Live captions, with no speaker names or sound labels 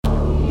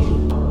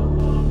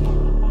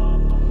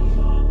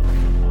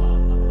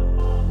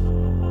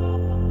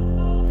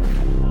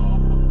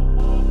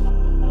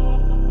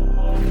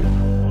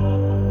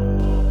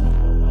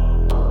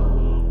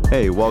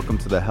Hey, welcome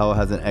to the Hell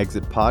Has an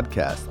Exit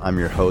podcast. I'm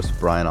your host,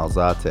 Brian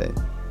Alzate.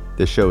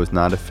 This show is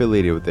not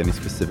affiliated with any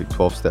specific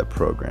 12-step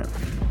program.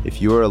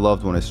 If you or a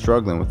loved one is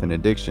struggling with an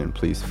addiction,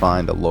 please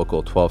find a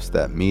local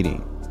 12-step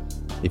meeting.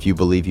 If you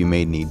believe you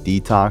may need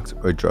detox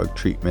or drug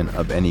treatment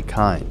of any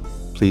kind,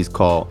 please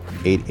call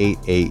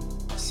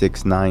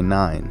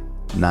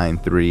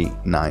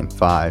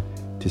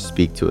 888-699-9395 to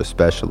speak to a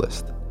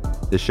specialist.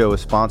 The show is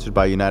sponsored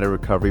by United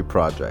Recovery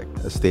Project,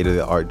 a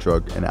state-of-the-art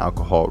drug and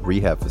alcohol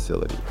rehab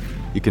facility.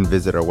 You can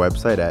visit our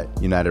website at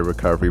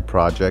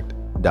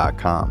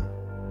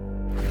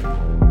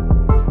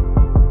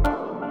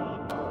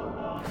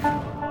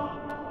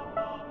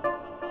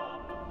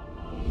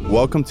unitedrecoveryproject.com.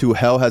 Welcome to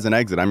Hell Has an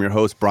Exit. I'm your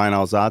host, Brian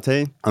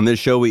Alzate. On this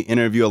show, we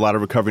interview a lot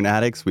of recovering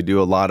addicts. We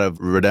do a lot of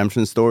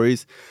redemption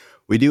stories.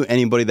 We do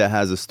anybody that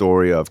has a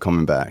story of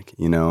coming back,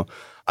 you know.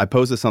 I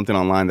posted something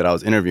online that I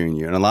was interviewing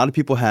you, and a lot of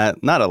people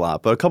had, not a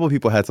lot, but a couple of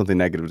people had something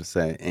negative to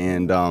say.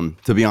 And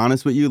to be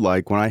honest with you,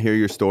 like when I hear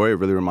your story, it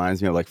really reminds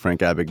me of like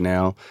Frank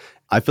Abagnale.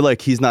 I feel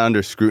like he's not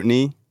under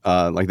scrutiny,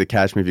 like the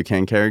Catch Me If You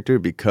Can character,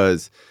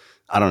 because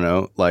I don't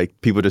know,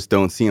 like people just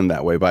don't see him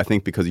that way. But I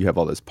think because you have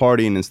all this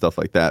partying and stuff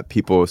like that,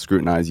 people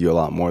scrutinize you a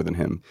lot more than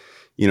him.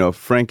 You know,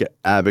 Frank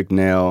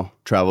Abagnale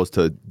travels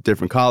to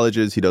different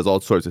colleges. He does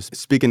all sorts of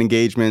speaking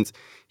engagements.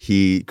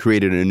 He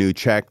created a new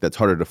check that's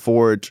harder to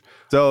forge.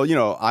 So, you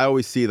know, I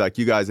always see like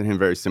you guys and him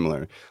very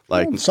similar.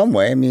 Like in some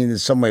way, I mean, in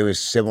some way it was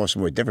similar,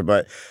 some way different.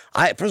 But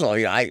first of all,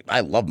 you know, I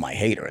love my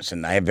haters,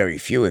 and I have very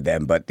few of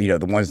them. But you know,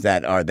 the ones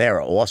that are there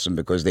are awesome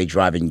because they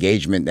drive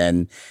engagement.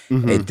 And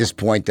at this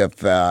point, if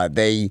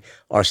they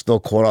are still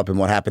caught up in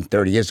what happened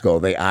 30 years ago,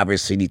 they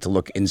obviously need to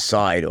look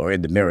inside or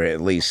in the mirror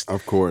at least.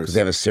 Of course, because they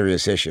have a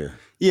serious issue.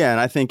 Yeah,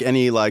 and I think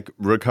any like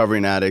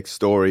recovering addict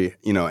story,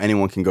 you know,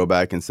 anyone can go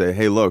back and say,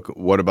 hey, look,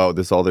 what about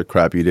this other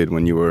crap you did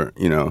when you were,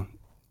 you know,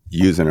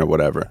 using or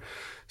whatever.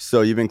 So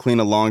you've been clean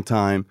a long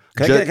time.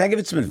 Can I give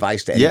it some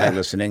advice to anybody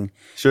listening?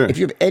 Sure. If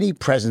you have any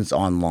presence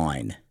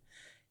online,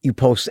 you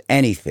post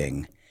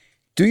anything,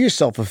 do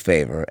yourself a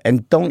favor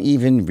and don't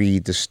even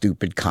read the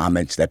stupid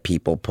comments that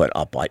people put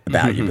up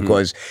about you,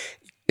 because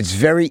it's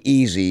very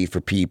easy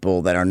for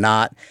people that are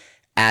not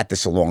at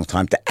this a long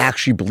time to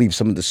actually believe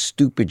some of the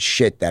stupid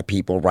shit that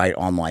people write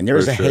online. There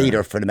is a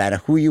hater for no matter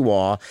who you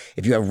are.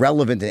 If you are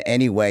relevant in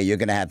any way, you're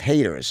going to have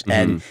haters.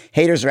 And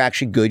haters are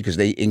actually good because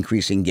they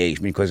increase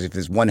engagement, because if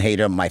there's one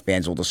hater, my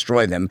fans will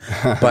destroy them.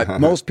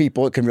 But most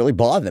people, it can really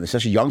bother them,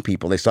 especially young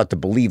people. They start to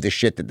believe the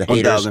shit that the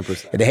haters...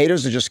 1,000%. The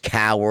haters are just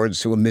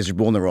cowards who are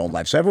miserable in their own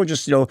life. So everyone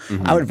just, you know,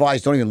 I would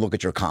advise don't even look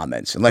at your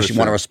comments unless you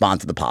want to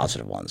respond to the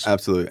positive ones.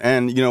 Absolutely.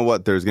 And you know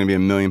what? There's going to be a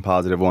million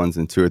positive ones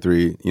and 2 or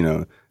 3, you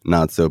know,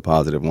 not so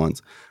positive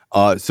ones.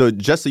 So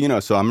just so you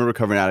know, so I'm a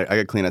recovering addict. I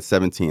got clean at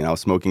 17. I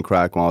was smoking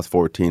crack when I was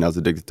 14. I was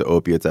addicted to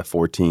opiates at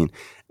 14.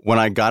 When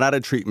I got out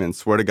of treatment,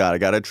 swear to God, I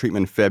got out of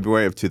treatment in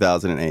February of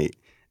 2008.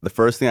 The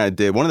first thing I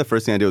did, one of the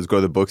first things I did was go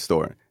to the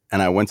bookstore.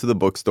 And I went to the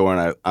bookstore,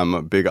 and I'm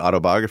a big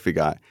autobiography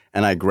guy,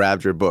 and I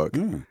grabbed your book.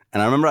 And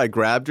I remember I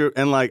grabbed your,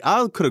 and like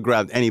I could have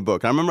grabbed any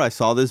book. I remember I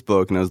saw this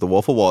book, and it was The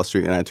Wolf of Wall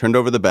Street, and I turned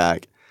over the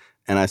back,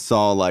 and I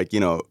saw like, you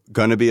know,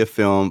 gonna be a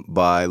film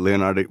by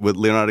Leonardo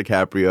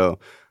DiCaprio,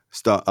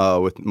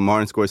 with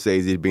Martin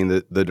Scorsese being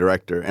the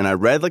director. And I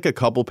read like a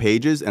couple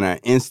pages and I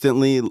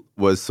instantly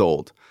was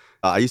sold.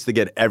 I used to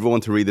get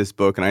everyone to read this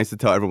book, and I used to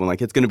tell everyone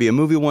like, it's going to be a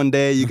movie one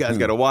day. You guys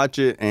got to watch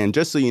it. And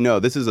just so you know,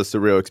 this is a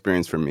surreal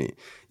experience for me,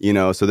 you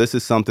know, so this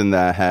is something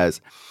that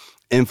has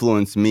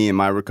influenced me in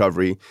my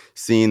recovery,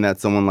 seeing that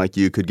someone like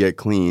you could get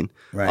clean.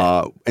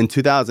 Right. In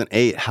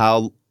 2008,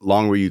 how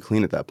long were you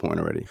clean at that point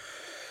already?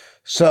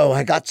 So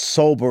I got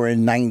sober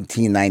in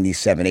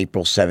 1997,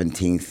 April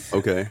 17th.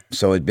 Okay.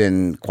 So it'd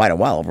been quite a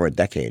while, over a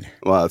decade.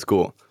 Wow, that's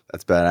cool.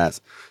 That's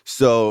badass.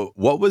 So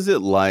what was it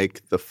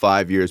like the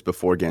 5 years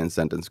before getting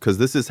sentenced? Because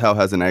this is Hell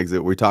Has an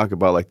Exit. We talk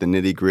about like the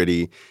nitty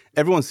gritty.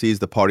 Everyone sees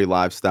the party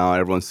lifestyle.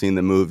 Everyone's seen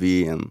the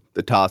movie and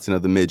the tossing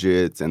of the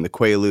midgets and the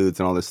Quaaludes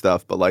and all this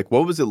stuff. But like,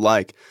 what was it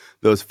like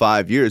those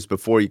 5 years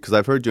before you? Because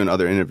I've heard you in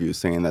other interviews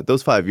saying that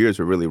those 5 years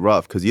were really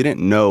rough because you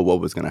didn't know what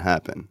was going to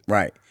happen.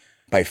 Right.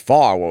 By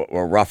far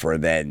were rougher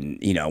than,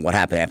 you know, what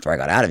happened after I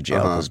got out of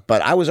jail.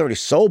 But I was already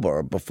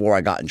sober before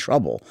I got in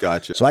trouble.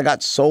 Gotcha. So I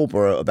got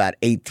sober about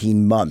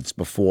 18 months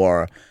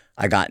before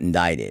I got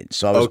indicted.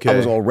 So I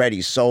was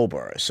already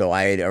sober. So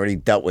I had already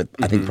dealt with,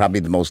 I think, probably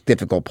the most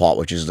difficult part,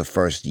 which is the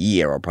first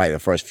year or probably the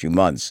first few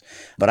months.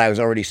 But I was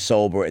already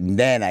sober, and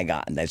then I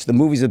got indicted. So the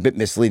movie's a bit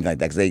misleading like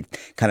that because they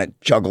kind of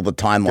juggle the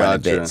timeline a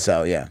bit.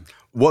 So, yeah.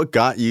 What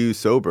got you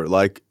sober?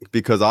 Like,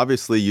 because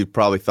obviously you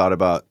probably thought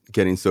about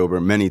getting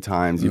sober many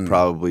times. You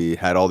probably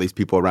had all these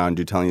people around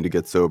you telling you to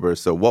get sober.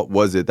 So what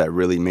was it that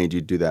really made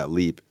you do that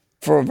leap?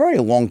 For a very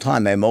long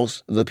time,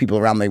 most of the people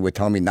around me were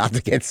telling me not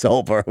to get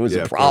sober. It was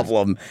a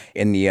problem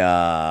in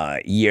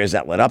the years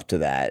that led up to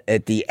that.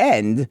 At the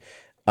end,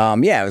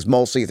 it was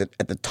mostly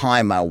at the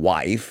time my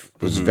wife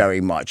was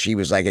very much. She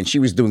was like, and she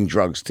was doing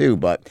drugs too,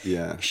 but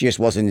she just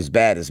wasn't as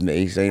bad as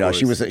me. So you know,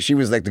 she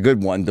was like the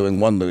good one doing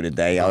 1 loot a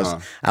day.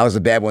 I was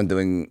the bad one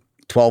doing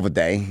 12 a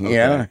day, you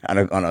know,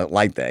 on a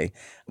light day.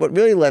 What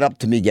really led up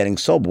to me getting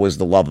sober was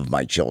the love of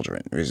my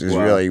children.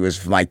 It was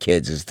for my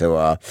kids, is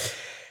to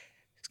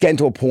getting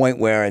to a point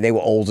where they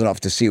were old enough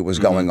to see what was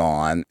going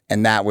on.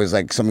 And that was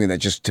like something that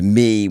just to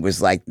me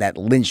was like that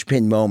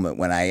linchpin moment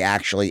when I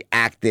actually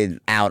acted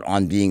out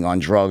on being on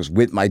drugs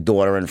with my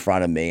daughter in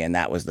front of me. And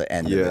that was the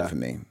end of it for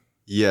me.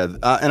 Yeah,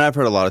 and I've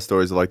heard a lot of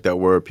stories like that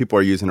where people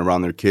are using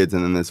around their kids,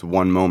 and then this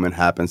one moment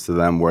happens to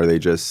them where they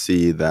just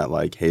see that,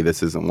 like, hey,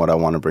 this isn't what I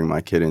want to bring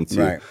my kid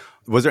into. Right.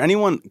 Was there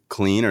anyone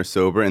clean or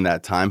sober in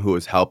that time who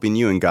was helping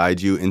you and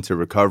guide you into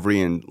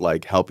recovery and,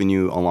 like, helping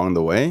you along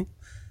the way?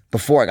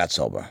 Before I got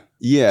sober.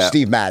 Yeah.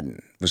 Steve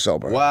Madden was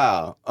sober.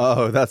 Wow.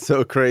 Oh, that's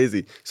so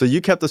crazy. So you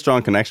kept a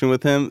strong connection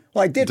with him?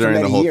 Well, I did for during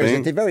many the whole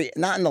years. thing?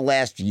 Not in the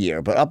last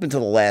year, but up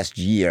until the last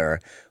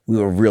year, we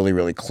were really,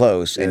 really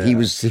close. And he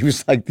was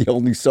like the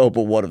only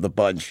sober one of the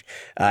bunch.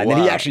 And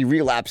then he actually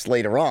relapsed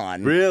later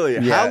on. Really?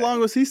 Yeah. How long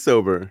was he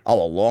sober?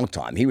 Oh, a long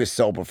time. He was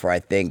sober for, I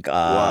think,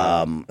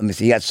 let me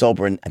see, he got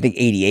sober in, I think,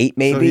 88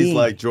 maybe. So he's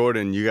like,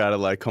 Jordan, you got to,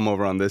 like, come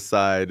over on this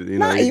side. You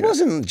know, He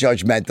wasn't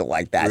judgmental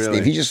like that,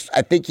 Really? Steve.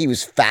 I think he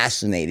was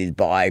fascinated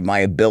by my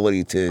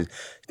ability to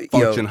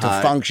Function to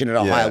high. function at a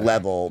high Yeah.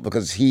 level,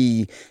 because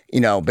he,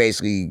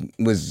 basically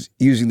was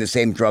using the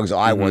same drugs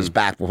I was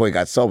back before he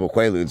got sober,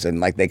 Quaaludes, and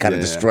like they kind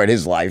of destroyed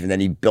his life, and then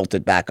he built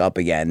it back up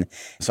again.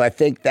 So I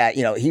think that,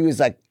 he was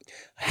like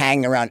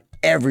hanging around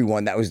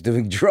everyone that was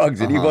doing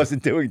drugs, and he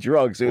wasn't doing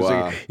drugs. So it was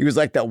like, he was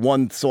like that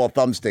one sore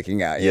thumb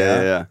sticking out. You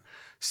know? Yeah.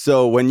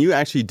 So when you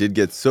actually did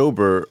get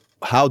sober,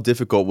 how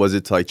difficult was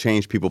it to, like,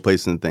 change people,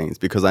 places, and things?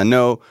 Because I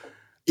know,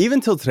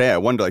 even till today, I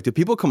wonder, like, do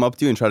people come up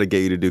to you and try to get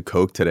you to do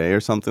coke today or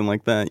something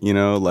like that? You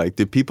know, like,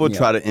 do people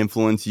try to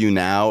influence you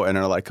now and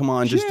are like, come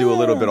on, just do a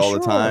little bit all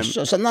the time?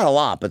 So not a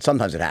lot, but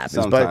sometimes it happens.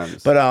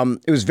 Sometimes. But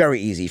it was very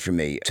easy for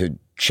me to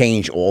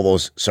change all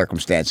those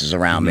circumstances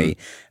around me,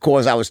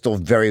 because I was still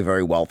very,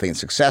 very wealthy and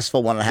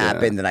successful when it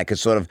happened. And I could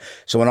sort of,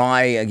 so when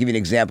I'll give you an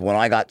example, when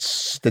I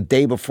the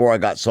day before I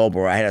got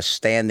sober, I had a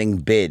standing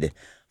bid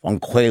on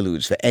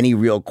Quaaludes for any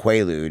real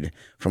Quaalude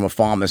from a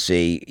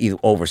pharmacy, either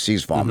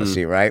overseas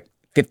pharmacy, right?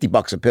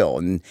 $50 a pill.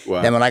 And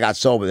then when I got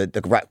sober,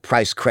 the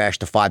price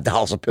crashed to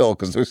 $5 a pill,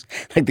 because it was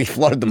like they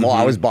flooded the mall.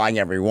 I was buying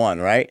every one,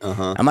 right?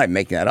 I might be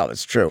making that up.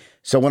 It's true.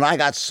 So when I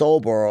got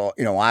sober,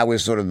 I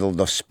was sort of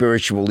the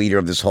spiritual leader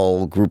of this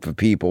whole group of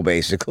people,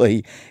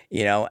 basically,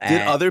 And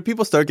Did other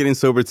people start getting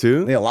sober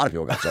too? a lot of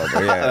people got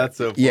sober, yeah. That's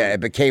so funny. Yeah, it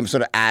became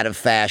sort of out of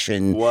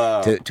fashion.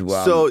 Wow.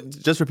 So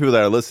just for people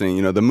that are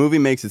listening, the movie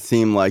makes it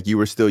seem like you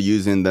were still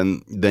using,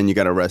 then you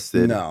got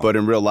arrested. No. But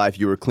in real life,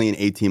 you were clean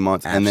 18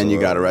 months and then you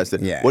got arrested.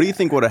 Yeah. What do you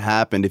think would have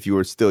happened if you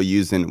were still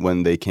using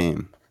when they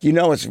came?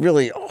 It's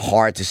really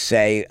hard to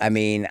say. I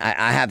mean,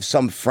 I have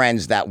some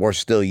friends that were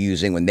still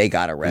using when they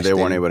got arrested. They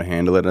weren't able to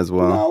handle it as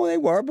well? No, they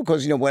were,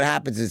 because, what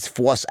happens is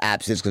forced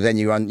absence, because then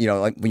you're on,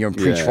 like when you're in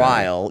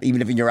pretrial,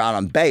 even if you're out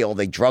on bail,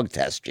 they drug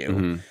test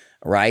you,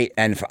 right?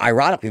 And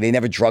ironically, they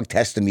never drug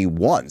tested me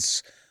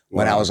once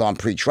when I was on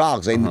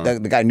pretrial, because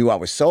the guy knew I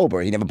was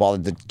sober. He never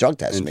bothered to drug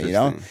test me,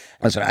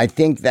 Listen, I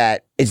think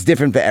that it's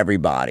different for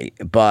everybody,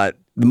 but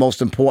the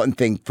most important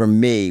thing for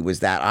me was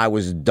that I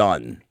was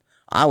done.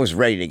 I was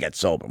ready to get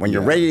sober. When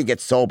you're ready to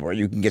get sober,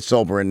 you can get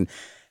sober in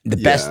the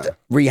best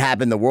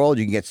rehab in the world.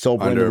 You can get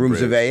sober Under in the a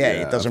rooms of AA.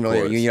 bridge. It doesn't of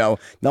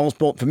really,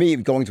 for me,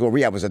 going to a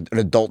rehab was an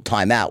adult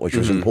timeout, which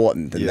was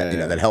important, and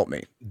that helped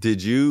me.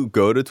 Did you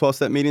go to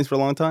 12-step meetings for a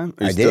long time?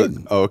 I did.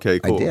 Oh, okay,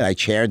 cool. I did. I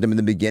chaired them in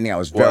the beginning. I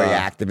was very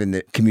active in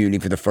the community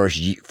for the first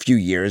few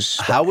years.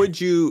 How would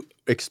you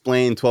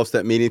explain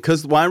 12-step meetings?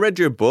 Because when I read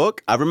your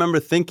book, I remember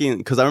thinking,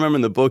 because I remember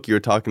in the book you were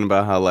talking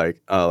about how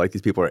like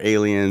these people are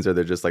aliens, or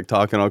they're just like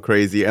talking all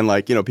crazy, and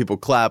like people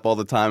clap all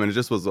the time, and it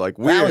just was like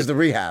weird. That was the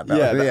rehab.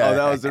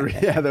 That was the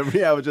rehab. The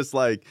rehab was just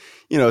like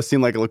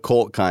seemed like a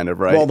cult kind of,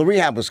 right? Well, the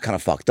rehab was kind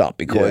of fucked up,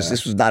 because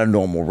this was not a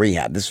normal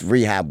rehab. This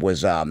rehab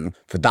was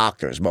for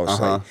doctors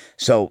mostly.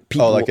 So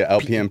people, like an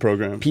LPN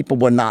program. People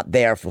were not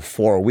there for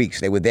 4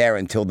 weeks. They were there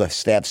until the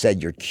staff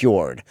said you're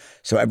cured.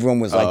 So everyone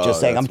was like just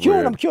saying, "I'm cured,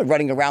 weird. I'm cured,"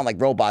 running around like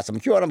robots. I'm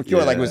cured, I'm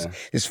cured. Like it was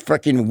this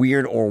freaking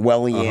weird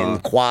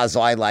Orwellian quasi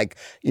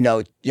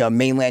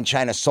mainland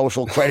China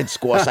social credit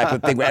score type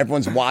of thing, where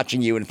everyone's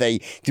watching you, and if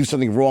they do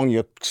something wrong,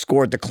 your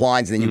score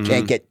declines, and then you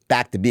can't get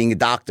back to being a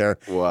doctor.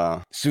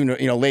 Wow. Sooner,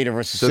 later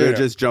versus so sooner. they're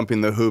just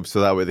jumping the hoops so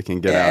that way they can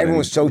get out. Everyone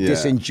was so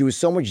disingenuous,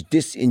 so much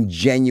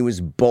disingenuous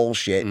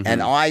bullshit,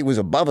 and I was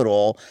above it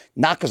all.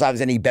 Not because I was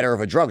any better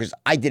of a drug, because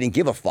I didn't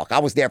give a fuck. I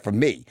was there for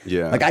me.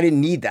 Yeah. Like I didn't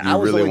need that. I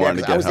was really only there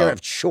wanted to because I was get there help.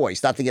 of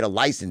choice, not to get a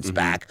license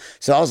back.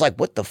 So I was like,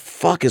 what the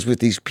fuck is with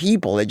these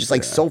people? They're just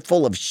like so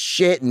full of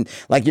shit, and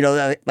like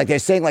like they're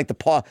saying like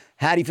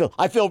how do you feel?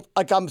 I feel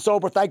like I'm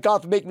sober. Thank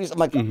God for making me. I'm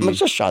like,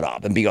 just shut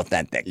up and be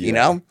authentic.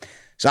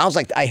 So I was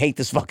like, I hate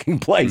this fucking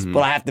place,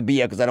 but I have to be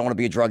here because I don't want to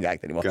be a drug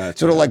addict anymore. Gotcha.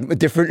 Sort of like a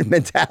different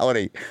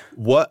mentality.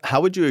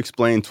 How would you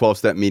explain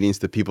 12-step meetings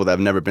to people that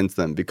have never been to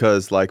them?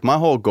 Because like my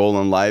whole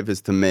goal in life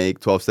is to make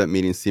 12-step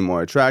meetings seem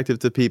more attractive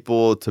to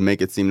people, to make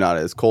it seem not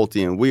as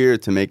culty and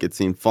weird, to make it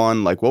seem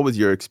fun. Like, what was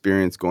your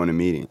experience going to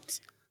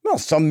meetings? Well,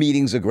 some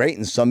meetings are great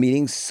and some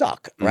meetings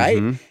suck,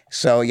 right?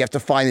 So you have to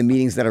find the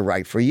meetings that are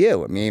right for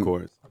you. I mean, Of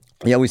course.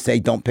 you always say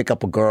don't pick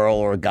up a girl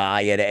or a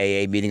guy at an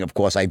AA meeting. Of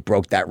course, I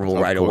broke that rule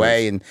right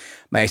away. And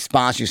my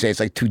sponsor say it's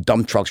like two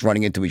dump trucks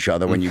running into each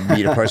other when you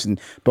meet a person,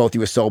 both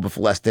you were sober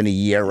for less than a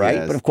year, right?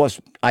 Yes. But of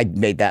course, I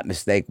made that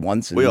mistake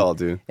once. And We all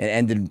do. It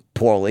ended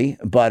poorly,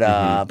 but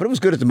it was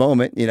good at the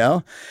moment, you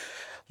know?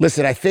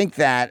 Listen, I think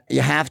that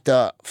you have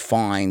to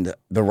find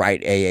the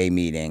right AA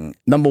meeting.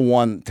 Number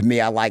one, to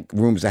me, I like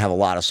rooms that have a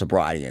lot of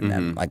sobriety in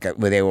them, like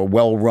where they were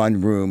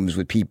well-run rooms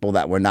with people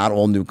that were not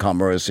all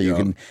newcomers, so you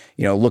can,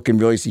 look and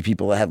really see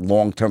people that had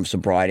long-term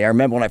sobriety. I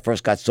remember when I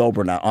first got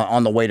sober, and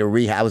on the way to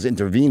rehab, I was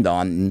intervened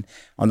on, and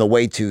on the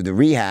way to the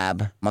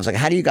rehab, I was like,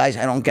 how do you guys,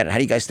 I don't get it, how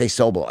do you guys stay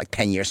sober, like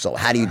 10 years sober?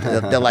 How do you,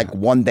 they're like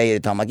 1 day at a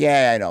time. I'm like,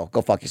 yeah, I know,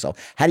 go fuck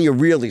yourself. How do you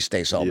really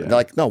stay sober? Yeah. They're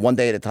like, no, 1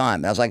 day at a time.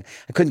 And I was like,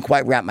 I couldn't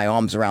quite wrap my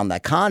arms around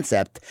that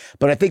concept,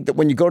 but I think that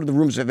when you go to the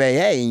rooms of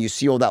AA and you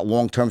see all that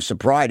long-term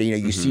sobriety,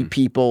 you see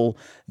people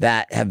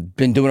that have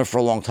been doing it for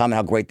a long time and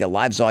how great their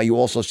lives are. You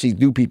also see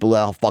new people that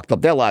how fucked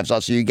up their lives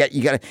are. So you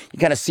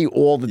gotta see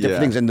all the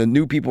different things, and the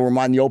new people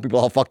remind the old people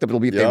how fucked up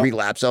it'll be if they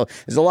relapse. So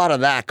there's a lot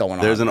of that going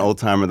on. There's an old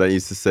timer that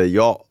used to say,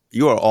 y'all,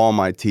 you are all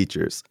my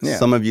teachers. Yeah.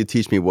 Some of you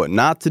teach me what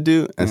not to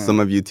do, and some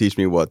of you teach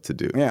me what to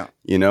do. Yeah.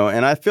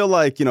 And I feel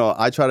like,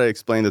 I try to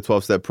explain the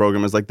 12-step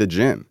program as like the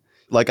gym.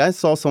 Like I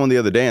saw someone the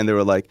other day and they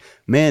were like,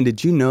 man,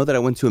 did you know that I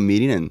went to a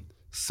meeting and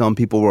some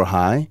people were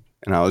high?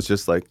 And I was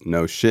just like,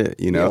 no shit,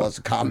 Yeah, well, it's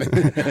a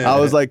comment. I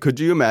was like, could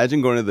you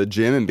imagine going to the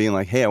gym and being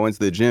like, hey, I went to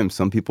the gym.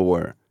 Some people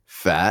were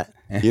fat.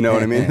 You know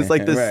what I mean? It's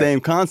like the Right. same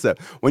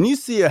concept. When you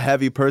see a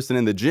heavy person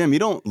in the gym, you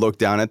don't look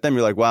down at them.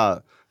 You're like,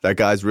 wow, that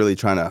guy's really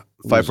trying to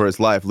fight for his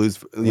life,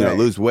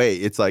 lose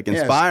weight. It's like Yeah,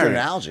 it's a inspiring. good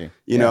analogy.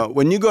 You know,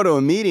 when you go to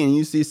a meeting and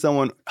you see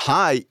someone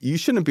high, you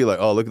shouldn't be like,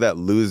 oh, look at that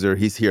loser.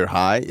 He's here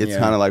high. It's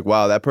kind of like,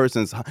 wow, that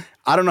person's high.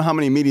 I don't know how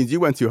many meetings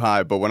you went to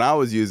high, but when I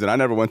was using, I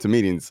never went to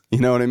meetings. You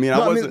know what I mean?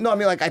 I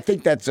mean, like I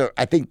think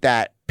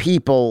that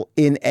people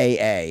in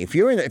AA, if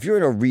you're in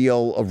a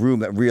room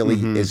that really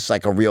is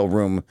like a real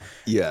room,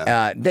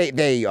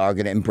 they are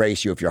going to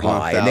embrace you if you're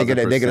high, and they're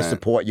going to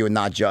support you and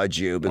not judge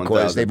you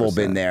because they've all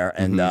been there,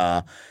 and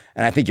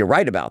I think you're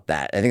right about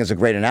that. I think it's a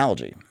great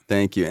analogy.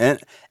 Thank you.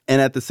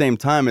 And at the same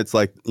time, it's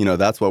like,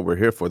 that's what we're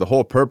here for. The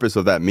whole purpose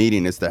of that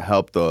meeting is to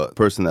help the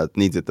person that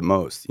needs it the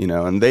most,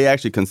 and they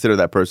actually consider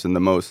that person the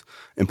most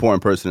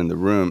important person in the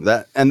room.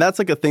 That's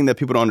like a thing that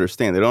people don't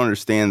understand. They don't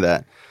understand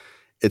that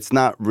it's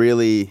not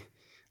really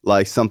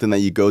like something that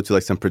you go to,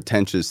 like some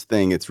pretentious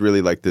thing. It's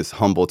really like this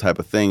humble type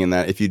of thing, and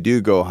that if you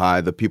do go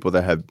high, the people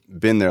that have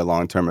been there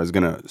long term is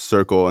going to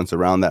circle and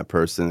surround that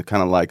person,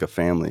 kind of like a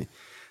family.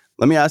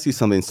 Let me ask you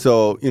something.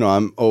 So,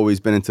 I'm always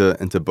been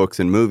into books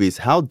and movies.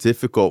 How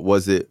difficult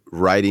was it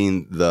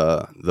writing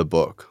the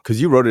book? Because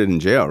you wrote it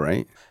in jail,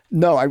 right?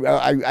 No,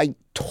 I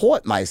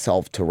taught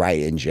myself to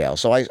write in jail.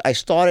 So I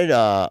started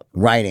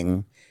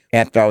writing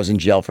after I was in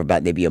jail for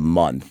about maybe a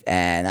month,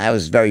 and I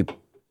was very,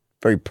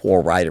 very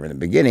poor writer in the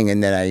beginning,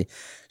 and then I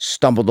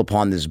stumbled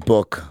upon this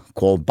book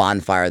called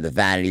Bonfire of the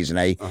Vanities, and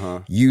I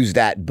used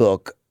that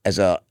book as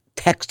a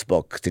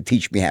textbook to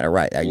teach me how to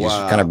write. I just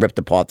kind of ripped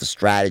apart the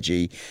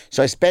strategy.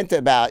 So I spent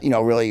about,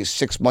 really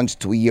 6 months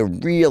to a year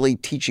really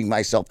teaching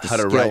myself the How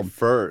to skill. write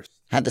first.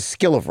 Had the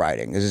skill of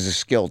writing. This is a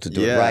skill to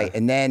do it Yeah. right.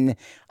 And then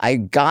I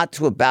got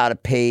to about a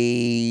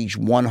page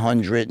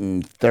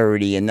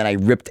 130, and then I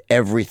ripped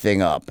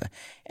everything up.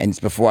 And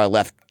before I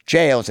left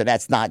jail, I said,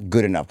 that's not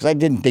good enough, because I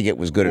didn't think it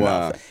was good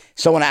enough.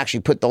 Someone actually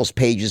put those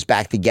pages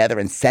back together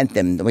and sent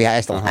them.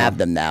 I still have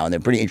them now, and they're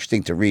pretty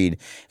interesting to read.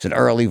 It's an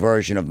early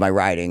version of my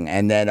writing.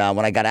 And then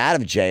when I got out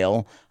of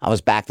jail, I was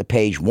back to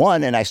page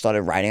 1, and I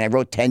started writing. I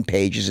wrote 10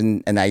 pages,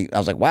 and I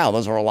was like, wow,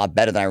 those are a lot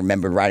better than I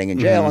remembered writing in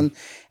jail.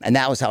 And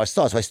that was how I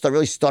started. So I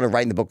really started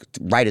writing the book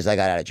right as I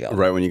got out of jail.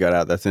 Right when you got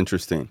out. That's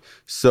interesting.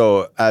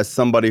 So as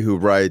somebody who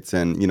writes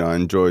and,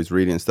 enjoys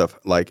reading and stuff,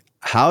 like,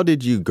 how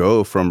did you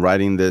go from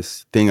writing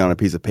this thing on a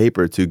piece of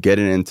paper to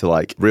getting into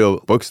like real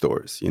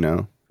bookstores,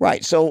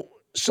 Right. So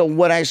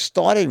when I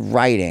started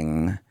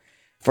writing,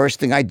 first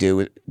thing I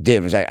did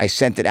was I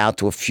sent it out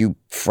to a few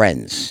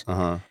friends.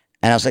 And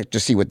I was like, to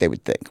see what they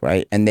would think,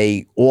 right? And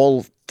they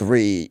all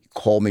 3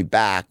 called me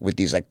back with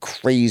these like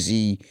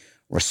crazy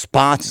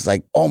responses,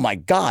 like, oh my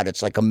God,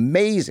 it's like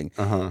amazing.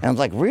 And I was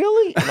like,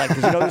 really? Like,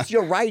 'cause, it's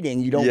your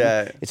writing. You don't,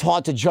 it's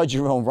hard to judge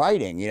your own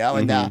writing,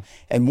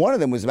 and one of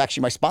them was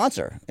actually my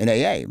sponsor in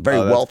AA, very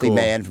wealthy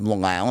man from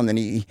Long Island.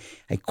 And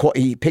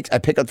I picked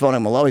up the phone,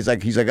 and hello, he's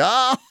like,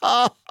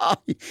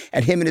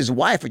 and him and his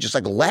wife are just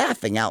like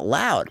laughing out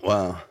loud.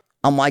 Wow.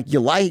 I'm like, you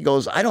lie? He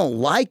goes, I don't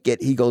like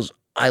it. He goes,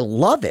 I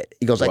love it.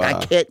 He goes, like,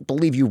 I can't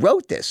believe you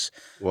wrote this.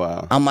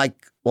 Wow. I'm like,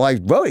 well, I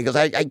wrote it. He goes,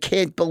 I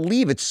can't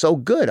believe it's so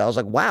good. I was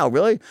like, wow,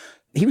 really?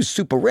 he was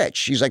super rich.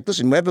 He's like,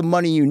 listen, whatever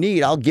money you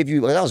need, I'll give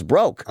you. Like, I was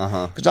broke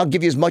because I'll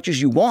give you as much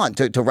as you want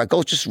to write.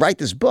 Go just write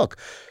this book.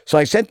 So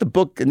I sent the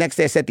book. The next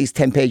day, I sent these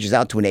 10 pages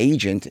out to an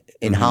agent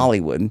in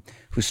Hollywood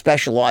who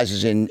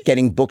specializes in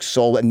getting books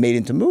sold and made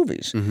into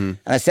movies. And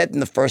I sent him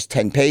the first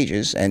 10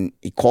 pages, and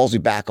he calls me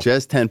back.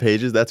 Just 10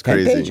 pages? That's 10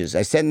 crazy. pages.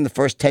 I sent him the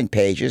first 10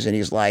 pages, and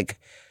he's like,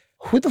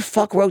 who the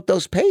fuck wrote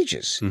those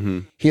pages?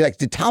 He like,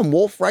 did Tom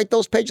Wolfe write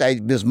those pages?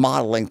 I was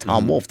modeling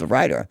Tom Wolfe, the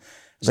writer.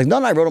 I was like,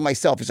 no, I wrote them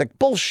myself. He's like,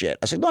 bullshit.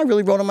 I said, no, I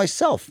really wrote them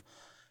myself.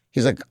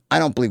 He's like, I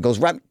don't believe. He goes,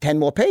 write 10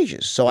 more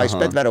pages. So I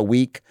spent about a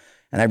week,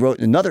 and I wrote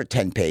another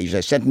 10 pages.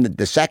 I sent him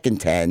the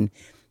second 10,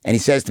 and he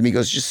says to me, he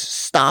goes, just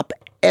stop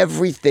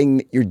everything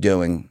that you're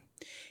doing.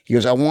 He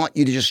goes, I want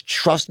you to just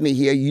trust me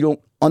here. You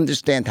don't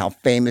understand how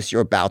famous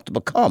you're about to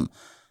become.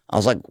 I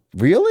was like,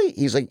 really?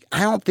 He's like,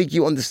 I don't think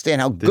you understand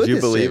how good this is. Did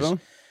you believe him?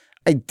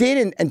 I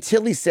didn't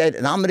until he said,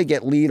 and I'm going to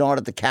get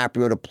Leonardo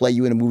DiCaprio to play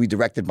you in a movie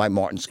directed by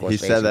Martin Scorsese. He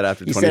said that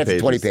after 20 pages. He said it after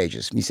 20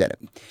 pages. He said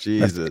it.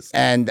 Jesus.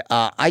 And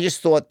I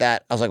just thought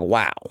that, I was like,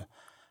 wow.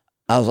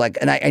 I was like,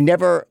 and I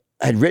never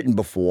had written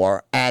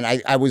before, and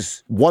I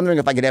was wondering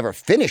if I could ever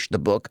finish the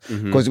book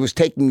because it was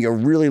taking me a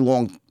really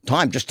long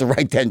time just to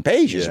write 10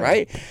 pages,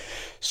 right?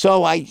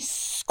 So I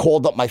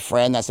called up my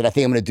friend. I said, I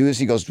think I'm going to do this.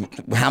 He goes,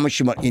 how much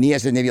you want? And he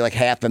said, maybe like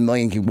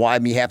 $500,000. He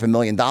wired me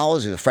 $500,000.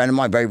 He's a friend of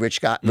mine, very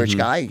rich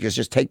guy. He goes,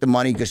 just take the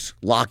money, just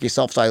lock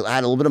yourself. So I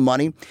had a little bit of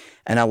money,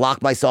 and I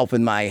locked myself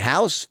in my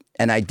house,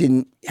 and I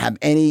didn't have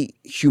any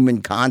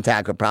human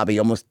contact for probably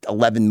almost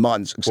 11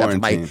 months,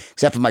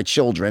 except for my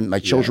children. My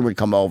children would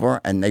come over,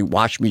 and they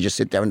watched me just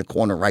sit there in the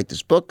corner and write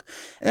this book.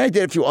 And I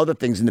did a few other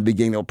things in the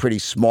beginning that were pretty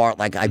smart.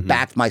 Like I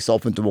backed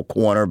myself into a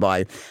corner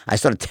I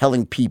started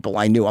telling people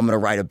I knew I'm going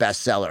to write a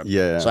bestseller.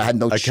 Yeah. So I had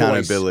no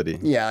accountability.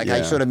 choice. Yeah.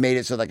 I sort of made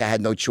it so like I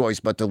had no choice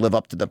but to live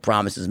up to the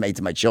promises made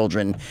to my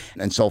children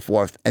and so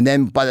forth. And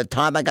then by the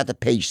time I got to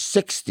page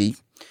 60,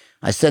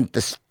 I sent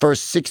the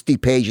first 60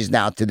 pages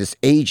now to this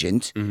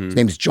agent. His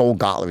name is Joel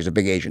Gottler. He's a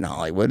big agent in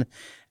Hollywood.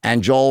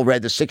 And Joel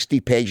read the 60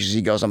 pages.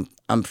 He goes,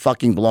 I'm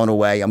fucking blown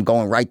away. I'm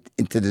going right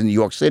into the New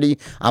York City.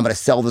 I'm going to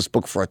sell this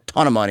book for a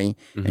ton of money.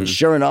 And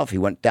sure enough, he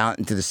went down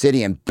into the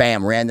city and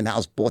bam, Random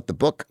House bought the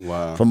book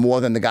for more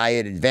than the guy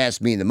had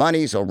advanced me the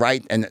money. So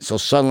and so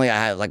suddenly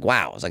I was like,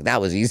 wow. I was like, that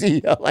was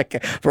easy.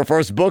 Like for a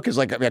first book, it's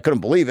like, I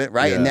couldn't believe it,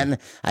 right? Yeah. And then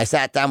I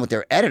sat down with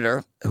their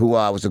editor, who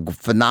was a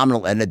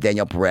phenomenal editor,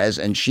 Danielle Perez,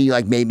 and she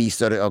like made me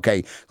sort of,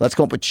 okay, let's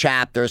come up with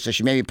chapters. So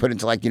she made me put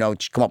into like,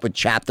 come up with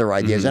chapter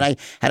ideas. And I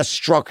had a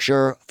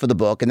structure for the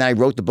book, and then I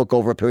wrote the book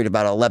over a period of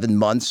about 11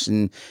 months,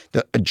 and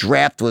the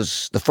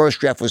first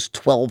draft was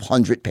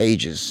 1,200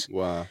 pages.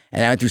 Wow.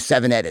 And I went through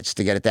 7 edits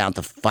to get it down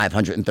to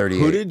 538.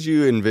 Who did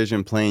you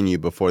envision playing you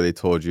before they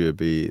told you to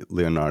be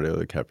Leonardo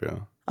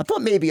DiCaprio? I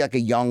thought maybe like a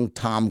young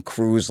Tom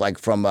Cruise, like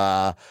from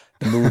the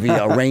movie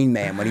Rain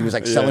Man, when he was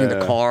like selling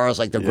the cars,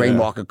 like the gray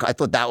market. I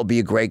thought that would be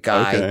a great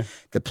guy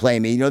to play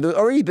me. There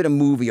already been a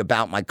movie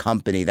about my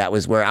company that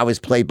was where I was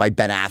played by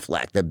Ben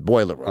Affleck, the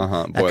Boiler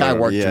Room. That guy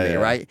worked for me,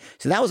 right?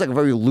 So that was like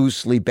very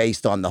loosely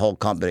based on the whole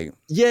company.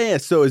 Yeah.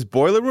 So is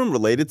Boiler Room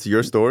related to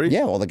your story?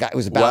 Yeah. Well, the guy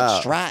was about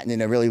Stratton in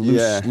a really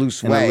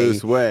loose way. In a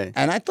loose way.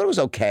 And I thought it was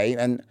okay.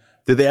 And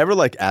did they ever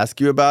like ask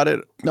you about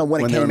it? No,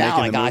 when it came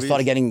out, I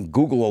started getting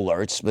Google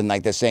alerts when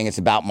like they're saying it's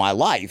about my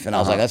life, and I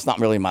was like, that's not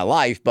really my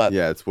life, but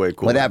yeah, it's way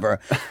cool. Whatever.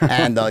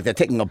 And they're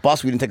taking a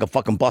bus. We didn't take a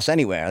fucking bus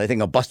anywhere. They're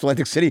taking a bus to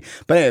Atlantic City.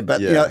 But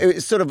anyway,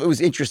 it was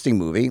an interesting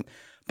movie.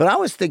 But I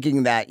was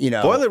thinking that,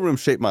 Boiler Room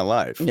shaped my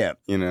life. Yeah.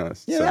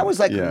 So, that was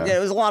like,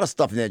 there was a lot of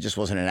stuff in there that just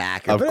wasn't an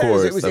accurate. Of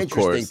course, it was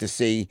interesting to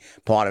see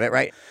part of it,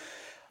 right?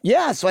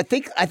 Yeah, so I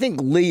think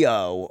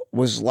Leo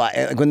was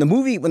like when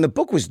the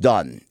book was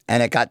done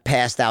and it got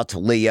passed out to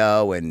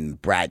Leo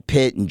and Brad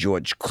Pitt and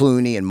George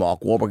Clooney and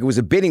Mark Wahlberg. It was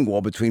a bidding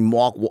war between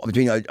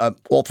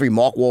all three,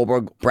 Mark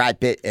Wahlberg,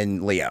 Brad Pitt,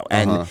 and Leo.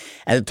 And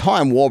at the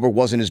time, Wahlberg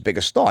wasn't as big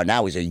a star.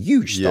 Now he's a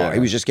huge star. Yeah. He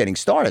was just getting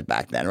started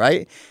back then,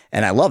 right?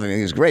 And I love him.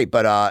 He was great.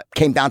 But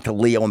came down to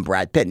Leo and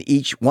Brad Pitt, and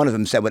each one of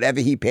them said, whatever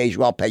he pays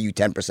you, I'll pay you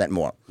 10%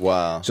 more.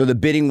 Wow. So the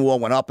bidding war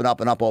went up and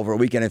up and up over a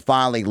weekend, and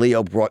finally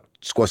Leo brought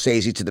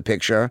Scorsese to the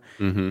picture,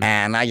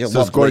 and I just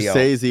loved Leo. So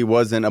Scorsese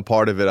wasn't a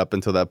part of it up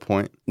until that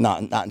point?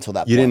 Not until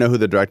that point. You didn't know who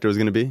the director was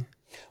going to be?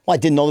 Well, I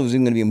didn't know there was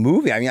even going to be a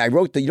movie. I mean, I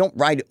wrote you don't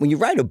write it, when you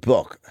write a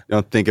book. You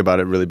don't think about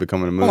it really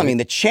becoming a movie? Well, I mean,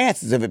 the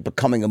chances of it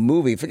becoming a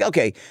movie,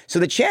 okay, so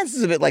the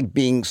chances of it like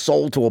being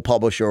sold to a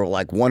publisher are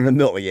like 1 in a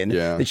million.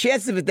 Yeah. The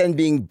chances of it then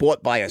being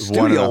bought by a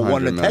studio,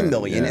 1 in 10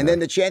 million. Yeah. And then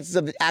the chances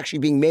of it actually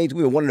being made to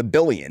be 1 in a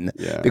billion,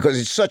 yeah. because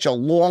it's such a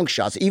long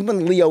shot. So even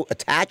when Leo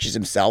attaches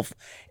himself,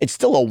 it's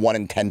still a 1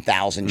 in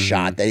 10,000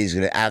 shot that he's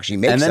going to actually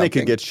make and then something. It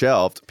could get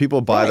shelved.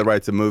 People buy the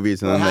rights to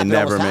movies and then they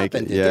never make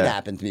it. It did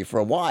happen to me for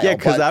a while. Yeah,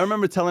 because I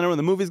remember telling everyone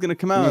the movie's going to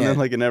come out and then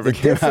like it never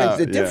came out.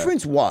 The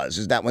difference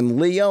is that when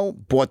Leo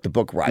bought the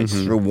book rights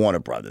through Warner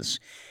Brothers,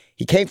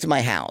 he came to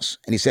my house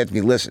and he said to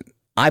me, listen,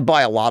 I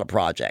buy a lot of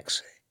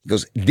projects. He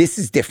goes, this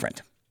is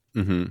different.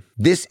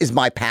 This is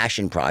my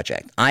passion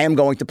project. I am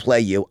going to play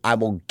you. I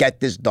will get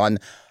this done.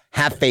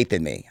 Have faith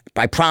in me.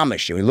 I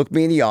promise you. He looked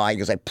me in the eye. He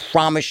goes, I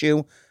promise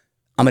you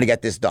I'm going to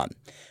get this done.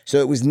 So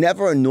it was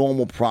never a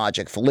normal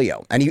project for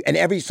Leo. And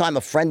every time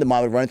a friend of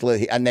mine would run into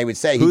Leo, and they would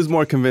say, "Who's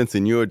more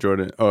convincing, you or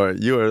Jordan, or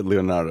you or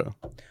Leonardo?"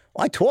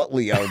 Well, I taught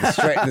Leo the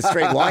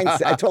straight line.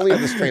 I taught Leo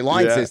the straight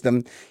line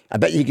system. I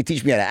bet you could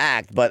teach me how to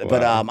act, but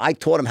I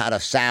taught him how to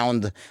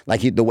sound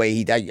like the way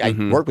he. I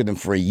worked with him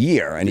for a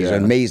year, and he's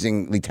an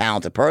amazingly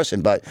talented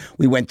person. But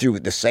we went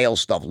through the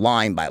sales stuff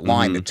line by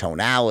line, the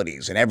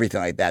tonalities and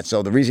everything like that.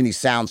 So the reason he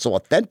sounds so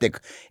authentic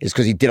is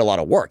because he did a lot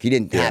of work. He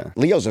didn't.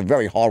 Leo's a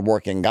very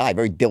hardworking guy,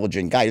 very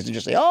diligent guy. He doesn't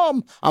just say,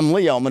 "Oh, I'm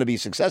Leo. I'm going to be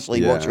successful."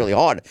 He works really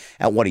hard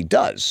at what he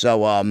does.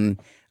 So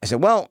I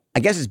said, well,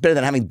 I guess it's better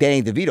than having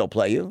Danny DeVito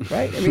play you,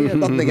 right? I mean,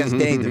 nothing against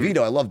Danny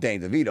DeVito. I love Danny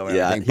DeVito and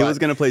everything. He was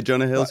going to play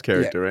Jonah Hill's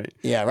character, right?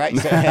 Yeah, right.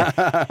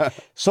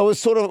 So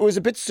it was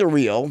a bit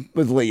surreal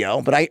with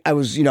Leo, but I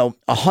was,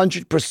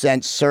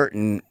 100%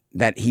 certain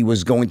that he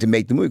was going to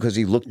make the movie because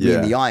he looked me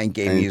in the eye and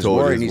gave me his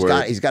word. And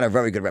he's got a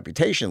very good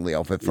reputation,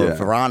 Leo,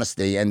 for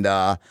honesty.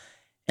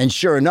 And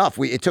sure enough,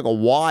 it took a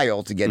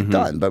while to get it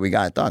done, but we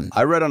got it done.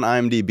 I read on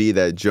IMDb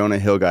that Jonah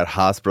Hill got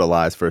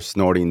hospitalized for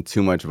snorting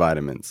too much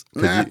vitamins.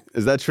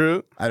 Is that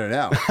true? I don't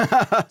know.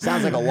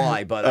 Sounds like a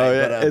lie, but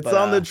it's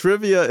on the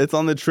trivia. It's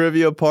on the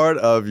trivia part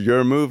of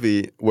your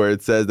movie where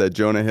it says that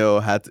Jonah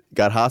Hill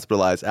got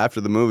hospitalized after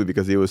the movie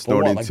because he was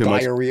snorting too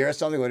much diarrhea or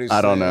something.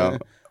 I don't know.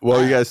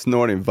 Well, you guys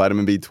snorting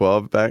vitamin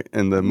B12 back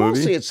in the movie?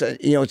 Mostly it's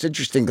it's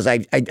interesting because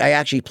I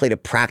actually played a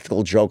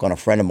practical joke on a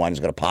friend of mine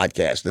who's got a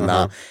podcast,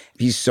 and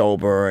he's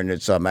sober, and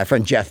it's my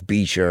friend Jeff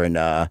Beecher,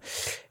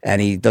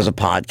 and he does a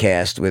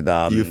podcast with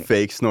You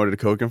fake snorted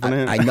coke in front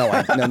of him? I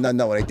know.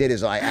 No. What I did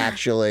is I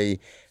actually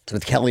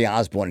with Kelly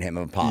Osbourne and him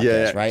on a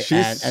podcast, right?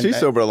 She's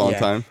sober a long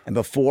time. And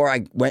before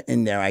I went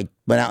in there, I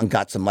went out and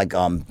got some like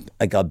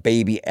a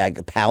baby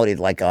powdered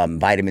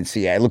vitamin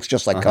C. It looks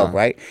just like Coke,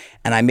 right?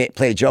 And I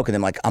played a joke,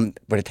 and then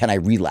pretend I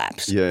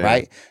relapsed,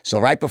 right? So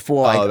right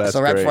before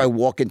I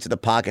walk into the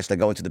podcast, I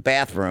go into the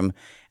bathroom.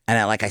 And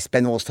I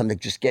spend all this time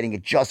just getting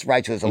it just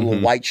right, so there's a little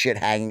white shit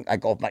hanging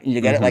off my. You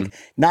get it,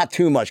 not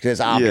too much because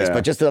it's obvious,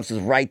 but just enough to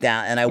right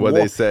down. And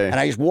they say, and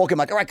I just walk in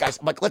all right, guys,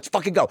 I'm like, let's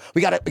fucking go.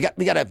 We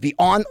gotta be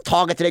on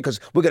target today because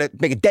we're gonna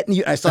make a dent in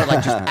you. And I started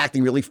just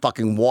acting really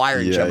fucking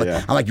wired.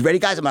 I'm like, you ready,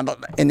 guys?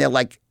 And they're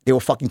like. They were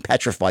fucking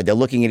petrified. They're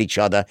looking at each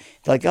other.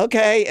 They're like,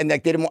 okay, and they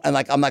didn't. And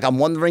I'm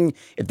wondering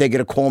if they're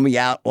gonna call me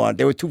out, or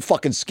they were too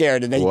fucking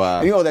scared. And they're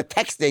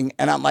texting,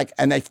 and I'm like,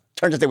 and they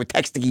turns out they were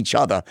texting each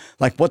other.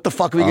 Like, what the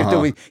fuck are we gonna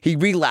do? He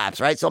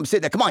relapsed, right? So I'm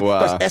sitting there. Come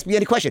on, ask me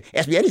any question.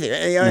 Ask me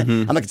anything.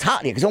 I'm like, it's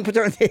hot in here. Because don't put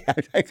her in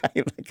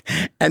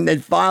there. And then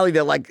finally,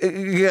 they're like,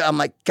 I'm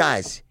like,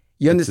 guys.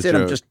 You understand?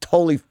 I'm just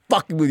totally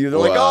fucking with you. They're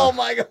like, oh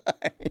my God.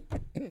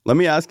 Let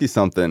me ask you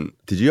something.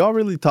 Did you all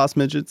really toss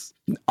midgets?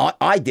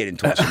 I didn't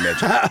toss a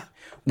midget.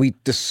 We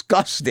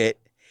discussed it.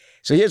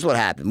 So here's what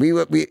happened.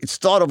 It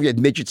started off, we had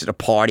midgets at a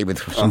party with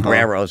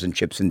sombreros and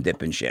chips and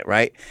dip and shit,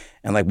 right?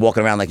 And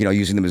walking around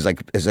using them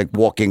as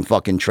walking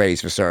fucking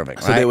trays for serving,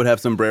 right? So they would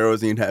have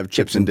sombreros and you'd have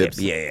chips and dips.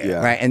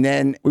 Yeah. Right. And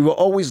then we were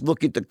always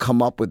looking to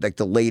come up with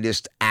the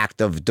latest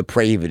act of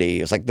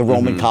depravity. It's like the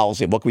Roman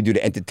Colosseum. What can we do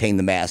to entertain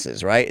the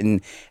masses, right?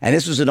 And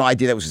this was an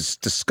idea that was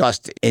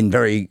discussed in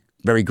very,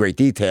 very great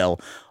detail.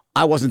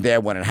 I wasn't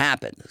there when it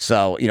happened.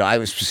 So, I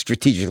was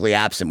strategically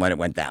absent when it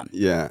went down.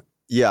 Yeah.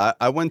 Yeah,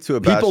 I went to a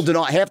people do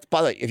not have.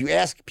 By the way, if you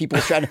ask people,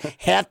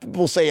 half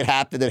people say it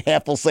happened, and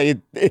half will say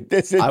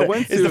it's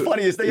the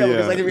funniest thing ever.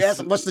 Because if you ask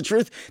them, what's the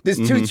truth? There's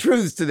two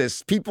truths to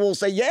this. People will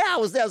say, "Yeah, I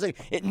was there." I was like,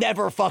 "It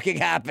never fucking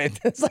happened."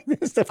 It's like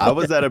this. I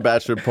was at a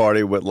bachelor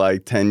party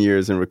with 10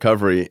 years in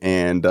recovery,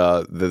 and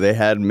they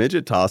had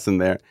midget toss in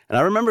there, and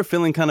I remember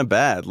feeling kind of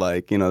bad,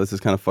 this is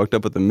kind of fucked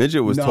up. But the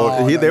midget was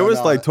totally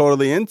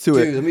into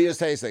it. Dude, let me just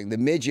tell you something. The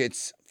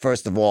midgets,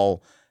 first of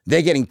all.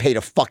 They're getting paid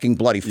a fucking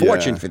bloody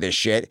fortune for this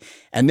shit,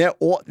 and they're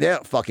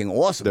fucking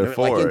awesome.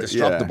 They're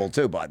indestructible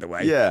too, by the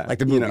way. Yeah, like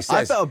the movie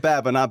says. I felt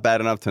bad, but not bad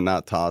enough to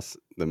not toss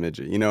the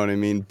midget. You know what I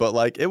mean?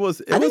 But it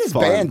was. I think it's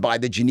banned by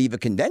the Geneva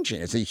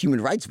Convention. It's a human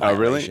rights violation.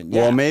 Oh, really?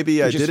 Yeah. Well,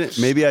 maybe I didn't.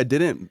 Maybe I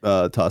didn't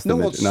toss the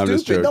midget. No, I'm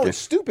just joking. No, it's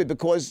stupid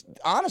because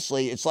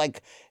honestly, it's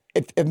like.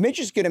 If Mitch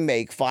is going to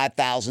make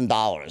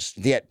 $5,000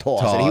 to get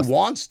tossed, and he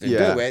wants to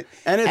do it,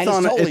 and it's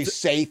totally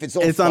safe,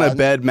 it's on a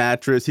bed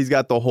mattress. He's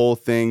got the whole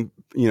thing,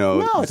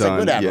 No, it's done.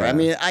 whatever. Yeah. I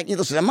mean,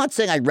 listen, I'm not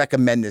saying I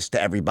recommend this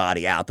to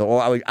everybody out there,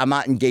 or I'm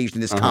not engaged in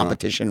this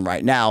competition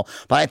right now.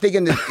 But I think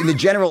in the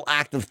general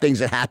act of things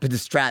that happened to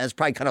Stratton, it's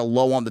probably kind of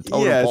low on the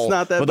totem pole it's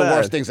not that for bad. The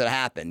worst things that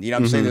happened. You know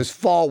what I'm saying? There's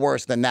far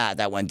worse than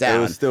that went down.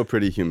 It was still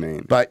pretty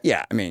humane. But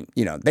yeah, I mean,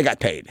 they got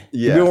paid.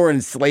 Yeah. We were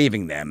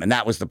enslaving them, and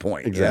that was the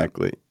point.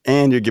 Exactly.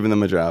 And you're giving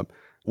them a job.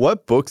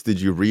 What books did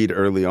you read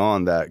early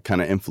on that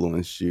kind of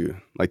influenced you?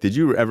 Did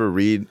you ever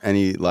read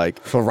any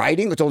for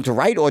writing, to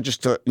write, or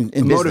just in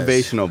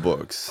motivational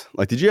books?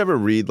 Did you ever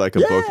read a book?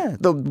 Yeah,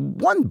 the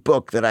one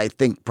book that I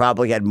think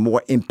probably had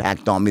more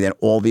impact on me than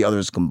all the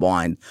others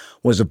combined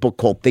was a book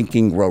called Think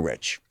and Grow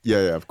Rich.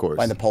 Yeah, of course.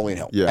 By Napoleon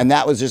Hill. Yeah. And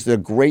that was just a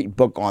great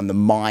book on the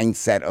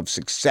mindset of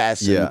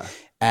success.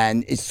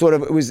 And it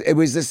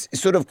was this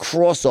sort of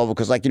crossover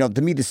because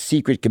to me The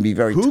Secret can be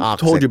very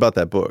toxic. Who told you about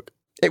that book?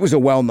 It was a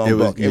well-known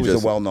book. you It was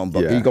just- a well-known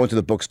book. yeah. You go into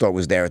the bookstore, it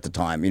was there at the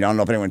time. I don't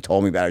know if anyone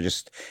told me about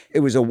it. It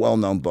was a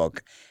well-known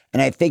book.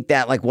 And I think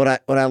that like what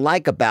I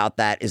like about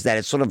that is that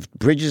it sort of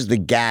bridges the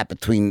gap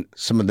between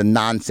some of the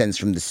nonsense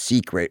from The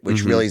Secret,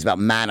 which really is about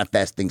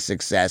manifesting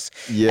success.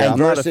 Yeah, and I'm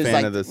not a versus, fan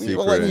like, of The you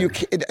know, like,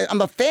 Secret.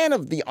 I'm a fan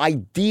of the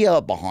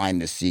idea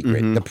behind The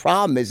Secret. The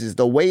problem is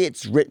the way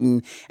it's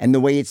written and the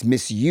way it's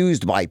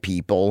misused by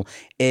people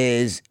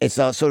is it's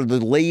a sort of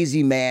the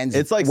lazy man's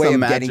It's like way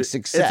some of getting magic.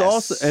 success. It's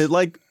also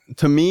like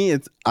to me,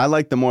 I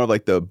like the more of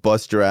like the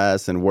bust your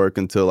ass and work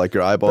until like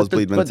your eyeballs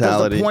bleed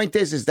mentality. But the point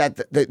is that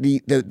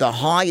the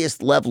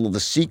highest level of The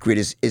Secret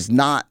is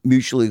not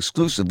mutually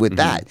exclusive with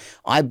that.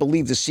 I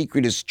believe The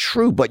Secret is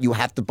true, but you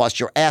have to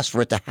bust your ass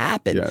for it to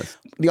happen. Yes.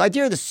 The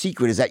idea of The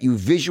Secret is that you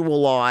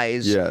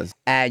visualize Yes.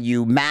 and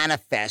you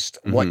manifest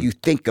what you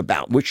think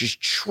about, which is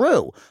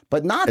true,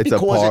 but not It's a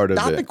part of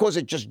it. because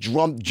it just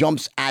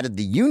jumps out of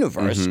the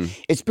universe.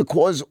 It's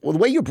because the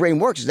way your brain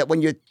works is that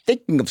when you're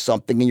thinking of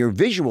something and you're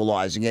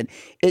visualizing it,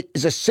 it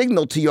is a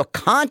signal to your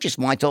conscious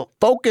mind to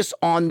focus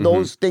on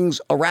those things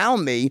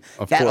around me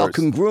that are course.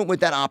 congruent with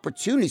that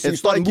opportunity. So you It's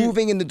start like you-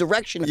 moving in the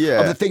direction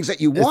Yeah. of the things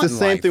that you want. It's the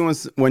same thing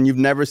when you've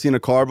never seen a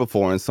car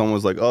before and someone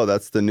was like, "Oh,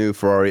 that's the new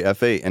Ferrari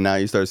F8," and now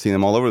you start seeing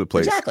them all over the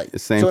place. Exactly. It's the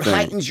same so it thing.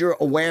 heightens your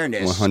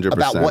awareness 100%.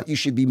 about what you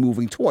should be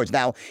moving towards.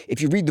 Now,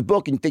 if you read the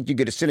book and you think you're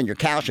going to sit on your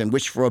couch and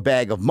wish for a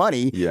bag of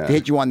money Yeah. to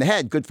hit you on the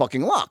head, good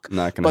fucking luck.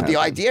 Not gonna But the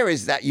happen. idea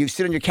is that you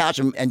sit on your couch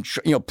and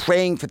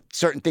praying for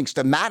certain things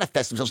to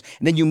manifest themselves,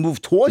 and then you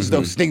move towards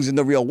those things in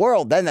the real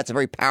world. Then that's a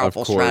very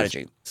powerful Of course.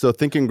 strategy. So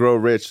Think and Grow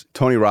Rich,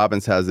 Tony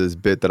Robbins has this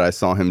bit that I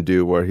saw him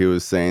do where he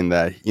was saying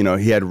that,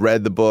 he had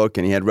read the book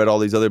and he had read all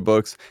these other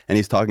books and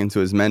he's talking to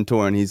his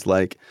mentor and he's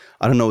like,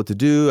 "I don't know what to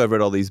do. I've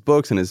read all these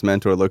books." And his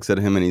mentor looks at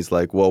him and he's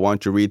like, "Well, why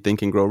don't you read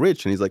Think and Grow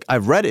Rich?" And he's like,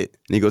 "I've read it."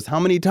 And he goes, "How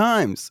many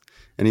times?"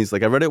 And he's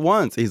like, "I read it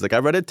once." He's like, "I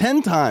read it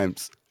 10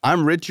 times.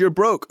 I'm rich, you're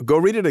broke. Go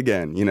read it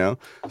again,"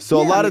 So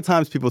a lot of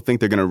times people think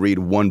they're going to read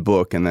one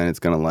book and then it's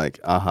going to like,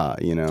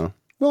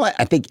 Well,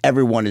 I think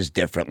everyone is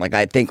different. Like,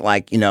 I think,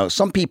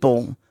 some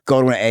people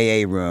go to an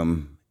AA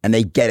room and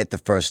they get it the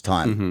first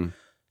time.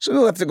 Some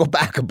people have to go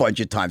back a bunch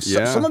of times.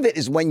 Yeah. Some of it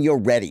is when you're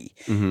ready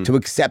to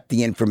accept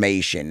the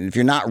information. And if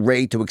you're not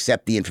ready to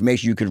accept the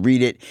information, you could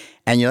read it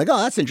and you're like, "Oh,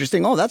 that's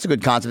interesting. Oh, that's a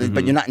good concept,"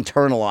 but you're not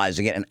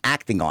internalizing it and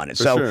acting on it.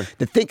 So sure.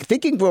 the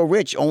Think and Grow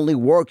Rich only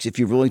works if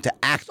you're willing to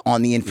act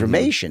on the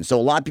information. So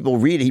a lot of people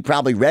read it. He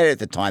probably read it at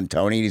the time,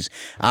 Tony. He's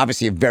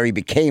obviously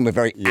became a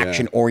very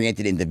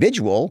action-oriented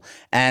individual,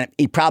 and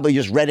he probably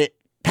just read it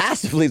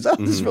passively. So,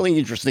 this is really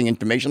interesting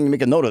information. Let me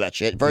make a note of that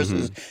shit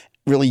versus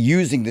really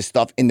using this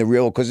stuff in the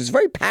real, because it's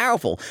very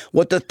powerful.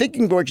 What the Think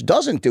and Grow Rich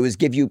doesn't do is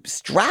give you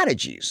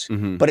strategies,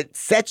 but it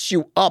sets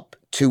you up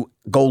to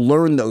go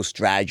learn those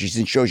strategies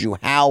and shows you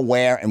how,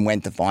 where, and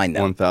when to find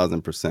them.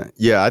 1,000%.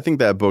 Yeah, I think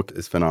that book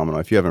is phenomenal.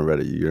 If you haven't read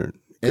it,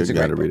 It's a you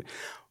got great to book. read it.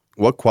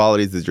 What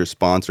qualities does your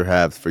sponsor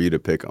have for you to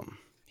pick them?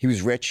 He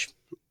was rich.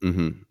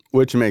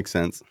 Which makes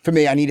sense. For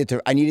me, I needed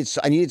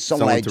someone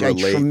Someone I to had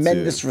relate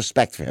tremendous to.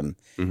 respect for him.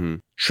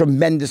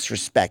 Tremendous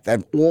respect. Out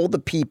of all the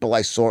people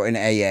I saw in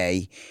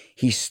AA,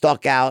 he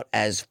stuck out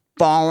as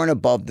far and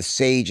above the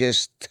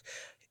sagest.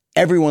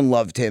 Everyone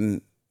loved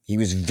him. He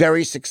was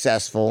very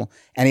successful,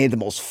 and he had the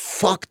most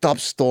fucked up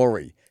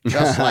story,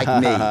 just like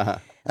me.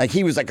 Like,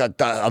 he was like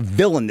a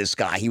villain, this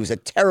guy. He was a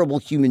terrible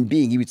human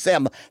being. He would say,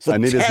 "I'm I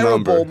need a his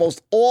terrible, number."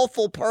 most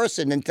awful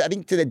person." And I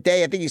think to the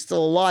day, I think he's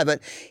still alive,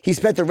 but he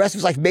spent the rest of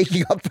his life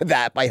making up for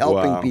that by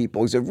helping Wow.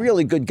 people. He's a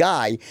really good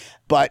guy,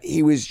 but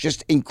he was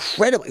just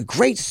incredible,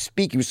 great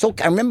speaker. He was so,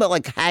 I remember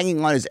like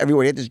hanging on his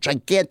everywhere. He had this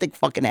gigantic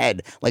fucking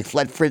head, like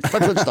Fred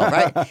Flintstone,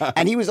 right?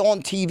 And he was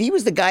on TV. He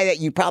was the guy that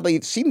you probably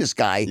have seen this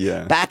guy.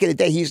 Yeah. Back in the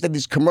day, he used to have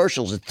these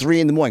commercials at 3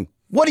 a.m.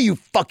 What are you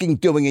fucking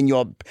doing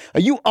are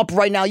you up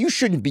right now? You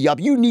shouldn't be up.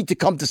 You need to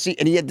come to see.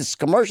 And he had this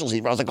commercials. I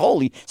was like,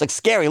 holy, it's like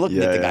scary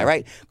looking at the guy,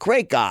 right?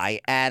 Great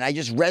guy. And I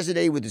just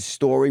resonated with his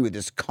story, with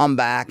his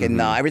comeback and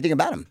everything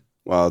about him.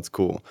 Wow, that's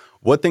cool.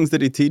 What things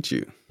did he teach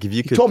you? If you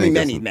He could told me think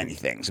of many, some- many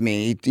things. I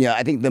mean,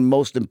 I think the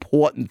most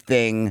important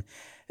thing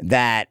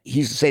that he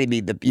used to say to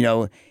me,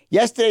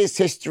 yesterday is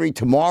history,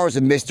 tomorrow is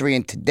a mystery,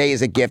 and today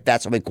is a gift.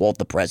 That's what we call it,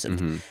 the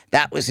present.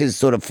 That was his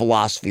sort of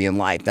philosophy in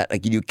life, that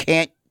like you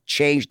can't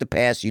change the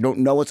past. You don't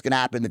know what's going to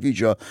happen in the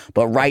future,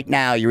 but right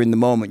now you're in the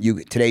moment.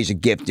 Today's a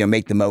gift.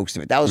 Make the most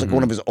of it. That was like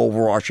one of his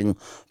overarching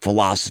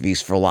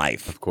philosophies for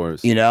life. Of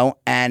course.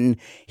 And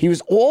he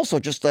was also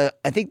just I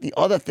think the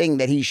other thing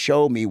that he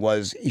showed me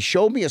was he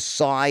showed me a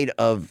side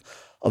of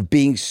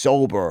being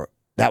sober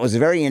that was a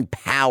very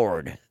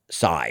empowered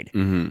side.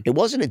 It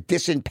wasn't a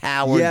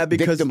disempowered,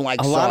 because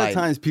victim-like a side. lot of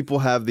times people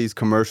have these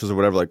commercials or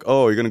whatever, like,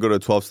 "Oh, you're going to go to a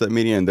 12-step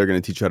meeting and they're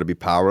going to teach you how to be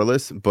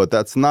powerless." But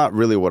that's not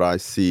really what I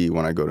see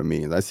when I go to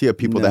meetings. I see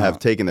people that have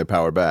taken their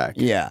power back.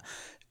 Yeah.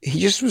 He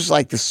just was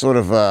like this sort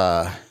of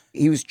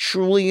He was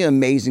truly an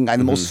amazing guy,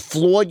 the most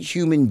flawed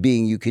human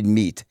being you could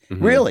meet.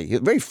 Really, a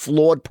very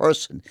flawed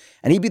person.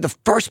 And he'd be the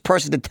first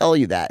person to tell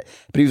you that.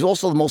 But he was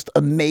also the most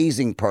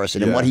amazing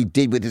person in what he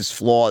did with his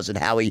flaws and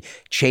how he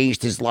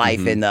changed his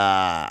life. And,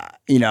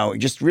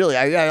 just really,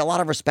 I got a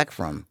lot of respect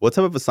for him. What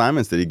type of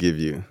assignments did he give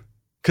you?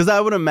 Because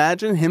I would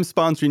imagine him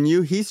sponsoring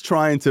you, he's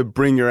trying to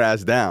bring your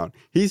ass down.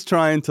 He's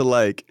trying to,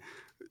 like,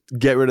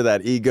 get rid of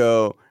that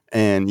ego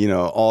and,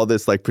 all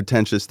this, like,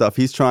 pretentious stuff.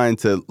 He's trying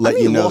to let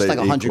you know that he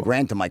lost like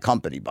 $100,000 to my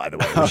company, by the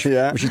way,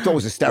 which he thought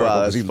was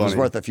hysterical because he was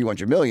worth a few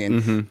 $100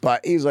 million.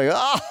 But he's like,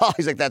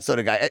 he's like that sort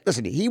of guy.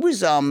 Listen, he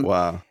was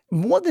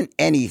more than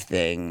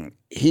anything,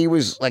 he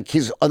was like,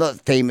 his other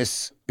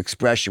famous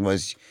expression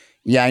was,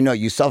 yeah, I know,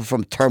 you suffer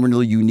from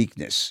terminal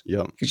uniqueness.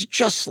 Yeah. Because you're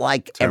just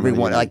like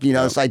everyone. Like,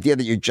 this idea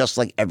that you're just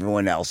like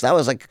everyone else. That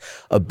was like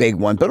a big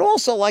one. But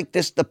also like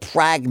the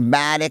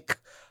pragmatic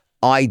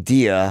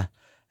idea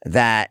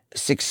that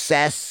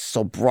success,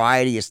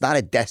 sobriety, it's not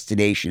a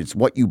destination. It's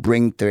what you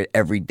bring to it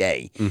every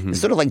day. It's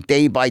sort of like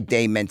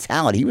day-by-day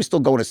mentality. He was still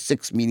going to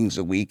 6 meetings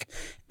a week,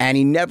 and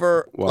he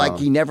never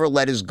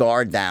let his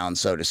guard down,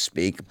 so to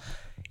speak.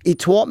 He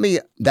taught me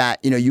that,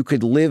 you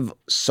could live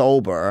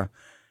sober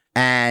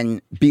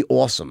and be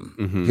awesome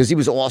because he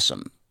was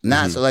awesome.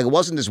 So like it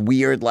wasn't this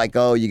weird like,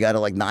 oh, you got to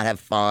like not have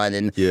fun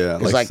and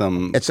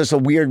it's just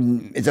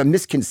it's a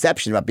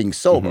misconception about being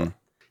sober.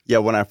 Yeah,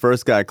 when I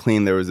first got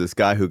clean, there was this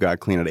guy who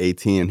got clean at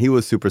 18 and he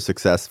was super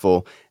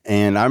successful.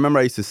 And I remember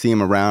I used to see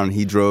him around.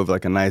 He drove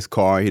like a nice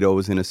car. He'd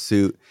always in a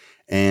suit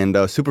and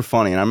super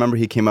funny. And I remember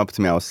he came up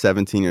to me. I was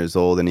 17 years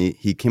old and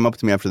he came up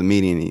to me after the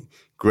meeting and he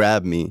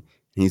grabbed me and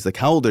he's like,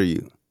 how old are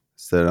you? I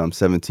said, I'm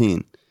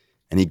 17.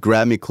 And he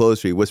grabbed me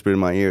closer. He whispered in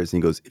my ears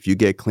and he goes, if you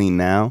get clean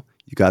now,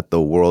 you got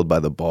the world by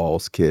the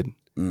balls, kid.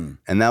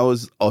 And that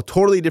was a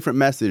totally different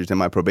message than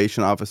my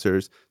probation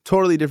officers,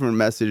 totally different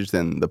message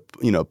than the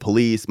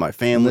police, my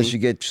family. Unless you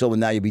get sober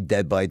now, you'll be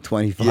dead by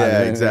 25.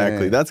 Yeah,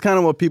 exactly. That's kind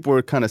of what people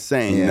were kind of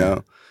saying,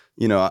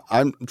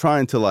 I'm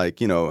trying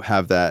to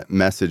have that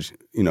message,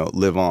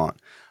 live on.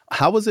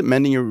 How was it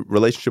mending your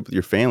relationship with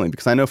your family?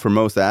 Because I know for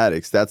most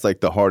addicts, that's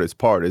like the hardest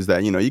part is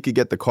that, you could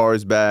get the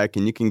cars back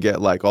and you can get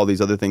like all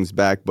these other things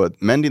back,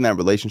 but mending that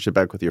relationship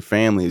back with your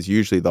family is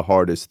usually the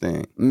hardest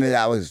thing.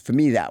 That was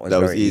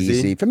very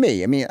easy. For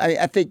me, I mean,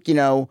 I think,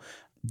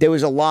 there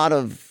was a lot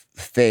of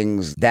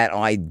things that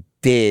I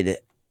did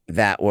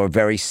that were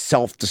very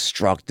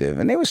self-destructive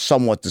and they were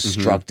somewhat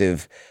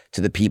destructive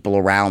to the people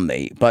around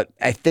me. But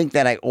I think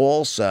that I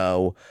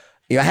also...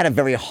 I had a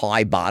very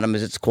high bottom,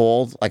 as it's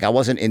called. Like I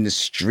wasn't in the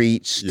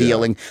street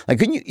stealing. Like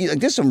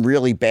there's some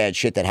really bad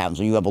shit that happens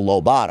when you have a low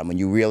bottom, when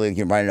you're running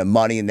out of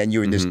money, and then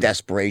you're in this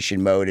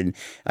desperation mode. And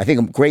I think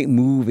a great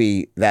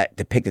movie that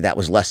depicted that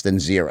was Less Than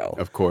Zero.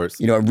 Of course,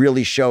 it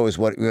really shows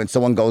when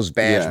someone goes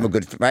bad from a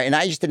good right. And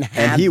I just didn't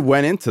have. And he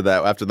went into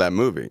that after that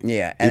movie.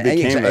 Yeah, he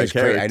became that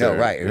character. I know,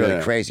 right?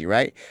 Really crazy,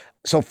 right?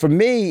 So for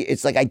me,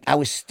 it's like I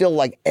was still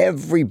like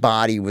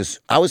everybody was.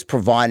 I was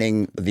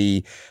providing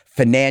the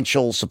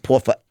financial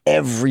support for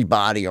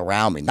everybody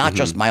around me, not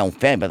just my own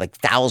family, but like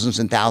thousands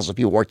and thousands of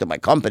people worked at my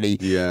company.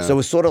 Yeah. So it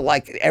was sort of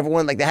like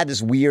everyone, like they had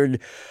this weird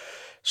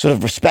sort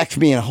of respect for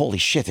me and holy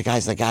shit, the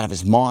guy's like out of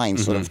his mind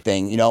sort of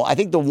thing. I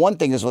think the one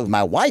thing is with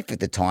my wife at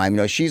the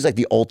time, she's like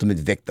the ultimate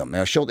victim.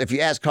 If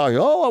you ask her,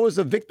 I was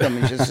a victim,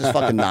 and this is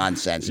fucking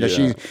nonsense.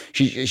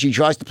 She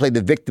tries to play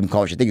the victim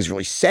card, which I think is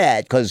really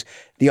sad because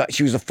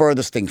she was the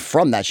furthest thing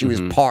from that. She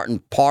was part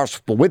and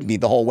parcel with me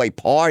the whole way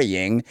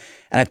partying.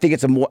 And I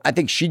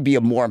think she'd be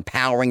a more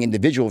empowering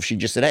individual if she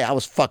just said, hey, I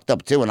was fucked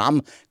up too, and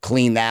I'm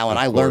clean now, and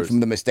I learned from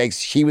the mistakes.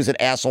 She was an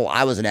asshole,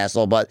 I was an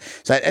asshole.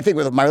 So I think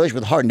my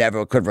relationship with her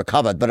never could have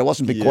recovered, but it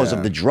wasn't because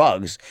of the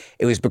drugs.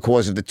 It was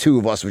because of the two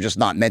of us were just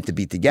not meant to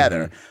be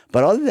together.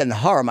 But other than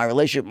her, my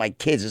relationship with my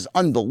kids is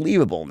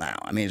unbelievable now.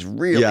 I mean, it's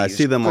really... Yeah, I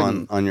see them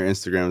on your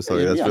Instagram, so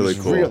that's really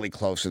cool. I'm really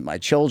close with my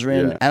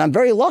children, and I'm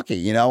very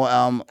lucky,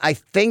 I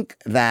think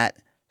that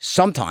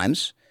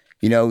sometimes...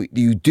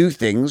 you do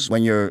things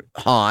when you're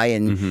high,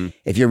 and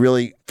if you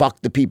really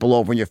fuck the people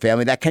over in your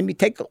family, that can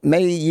take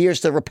many years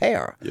to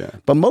repair. Yeah.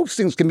 But most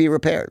things can be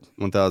repaired.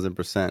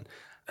 1,000%.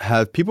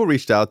 Have people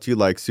reached out to you,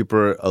 like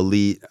super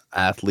elite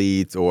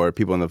athletes or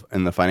people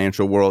in the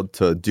financial world,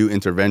 to do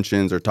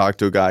interventions or talk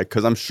to a guy?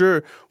 Because I'm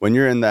sure when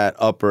you're in that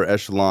upper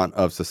echelon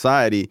of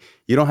society,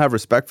 you don't have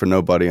respect for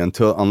nobody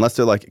unless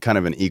they're like kind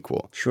of an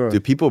equal. Sure. Do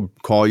people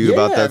call you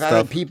about that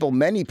stuff?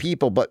 Many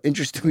people, but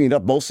interestingly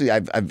enough, mostly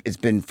it's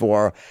been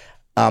for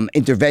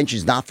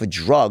interventions, not for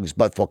drugs,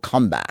 but for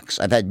comebacks.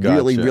 I've had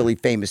really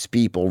famous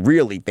people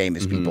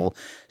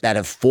that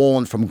have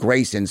fallen from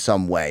grace in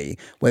some way,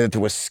 whether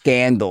through a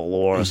scandal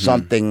or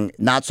something,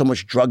 not so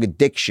much drug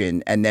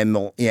addiction, and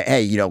then,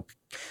 hey,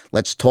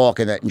 let's talk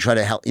and try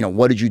to help.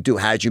 What did you do?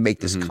 How did you make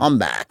this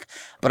comeback?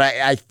 But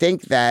I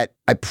think that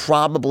I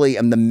probably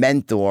am the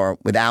mentor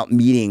without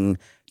meeting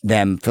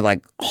them for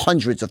like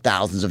hundreds of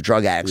thousands of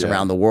drug addicts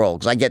around the world,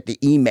 because I get the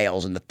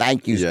emails and the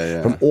thank yous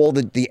from all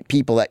the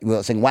people that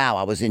were saying, wow,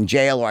 I was in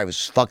jail, or I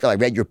was fucked up, I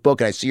read your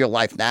book and I see your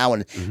life now,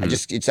 and I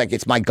just, it's like,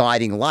 it's my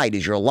guiding light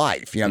is your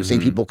life. You know what I'm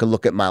saying? People can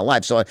look at my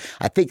life. So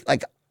I think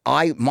like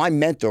my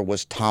mentor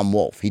was Tom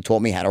Wolfe. He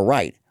taught me how to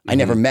write. I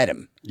never met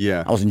him.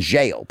 Yeah. I was in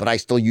jail, but I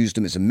still used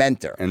him as a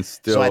mentor. And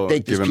still so I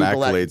think give him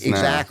accolades now.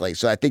 Exactly.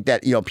 So I think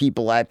that,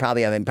 people, I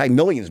probably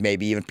millions,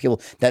 maybe even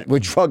people that were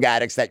drug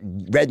addicts that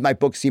read my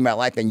book, see my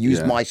life, and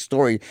used my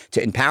story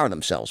to empower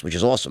themselves, which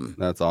is awesome.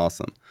 That's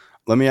awesome.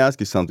 Let me ask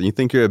you something. You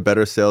think you're a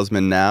better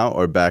salesman now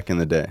or back in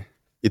the day?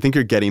 You think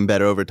you're getting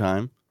better over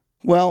time?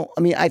 Well,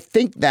 I mean, I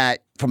think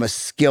that from a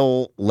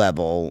skill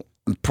level,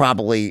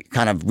 probably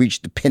kind of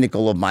reached the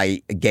pinnacle of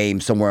my game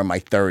somewhere in my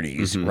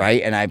 30s,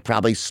 right? And I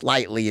probably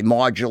slightly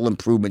marginal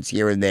improvements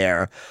here and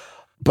there,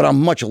 but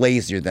I'm much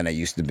lazier than I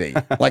used to be.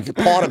 Like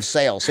part of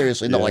sales,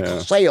 seriously,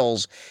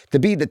 sales, to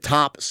be the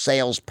top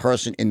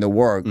salesperson in the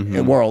world,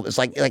 it's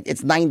like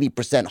it's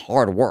 90%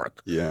 hard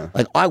work. Yeah.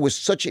 Like I was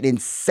such an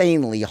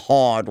insanely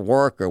hard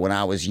worker when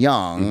I was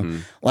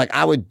young. Like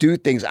I would do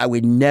things I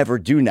would never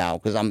do now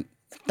because I'm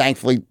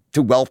thankfully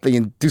too wealthy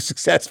and too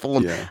successful.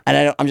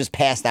 And I'm just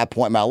past that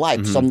point in my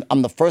life. So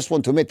I'm the first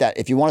one to admit that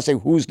if you want to say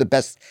who's the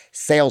best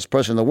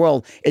salesperson in the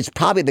world, it's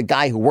probably the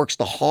guy who works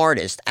the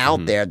hardest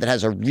out there that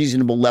has a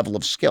reasonable level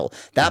of skill.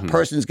 That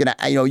person's going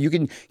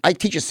to, I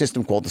teach a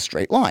system called the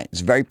straight line.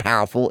 It's very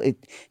powerful.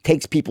 It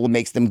takes people and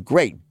makes them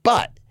great.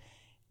 But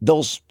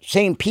those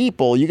same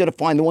people, you got to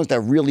find the ones that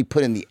really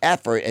put in the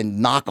effort and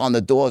knock on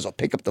the doors or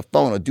pick up the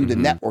phone or do the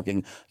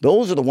networking.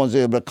 Those are the ones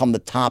that become the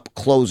top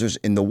closers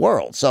in the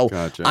world. So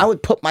I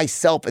would put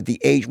myself at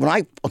the age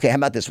how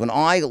about this? When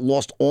I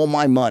lost all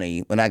my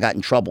money, when I got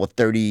in trouble at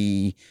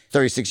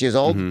 36 years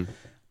old,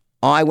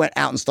 I went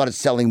out and started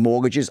selling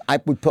mortgages. I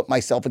would put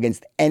myself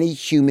against any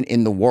human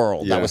in the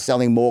world that was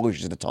selling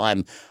mortgages at the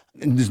time.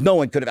 And there's no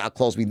one could have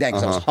outclosed me then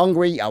because I was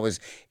hungry, I was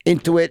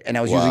into it, and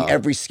I was using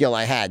every skill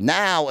I had.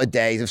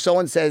 Nowadays, if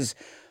someone says,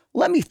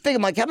 let me think,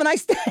 I'm like, have a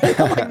nice day.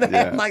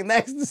 I'm like,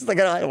 next, this is like,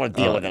 I don't want to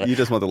deal with it. You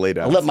just want the lay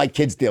down. I'll let my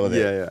kids deal with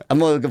it. Yeah. I'm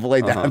not looking for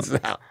lay downs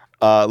now.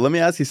 Let me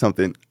ask you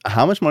something.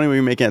 How much money were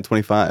you making at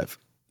 25?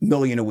 $1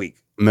 million a week.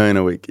 $1 million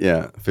a week,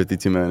 yeah.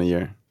 $52 million a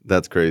year.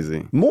 That's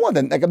crazy. More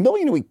than like $1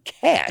 million a week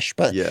cash,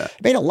 but I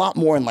made a lot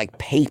more in like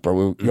paper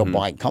when you're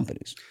buying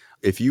companies.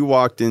 If you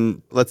walked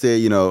in, let's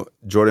say,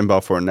 Jordan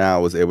Belfort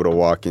now was able to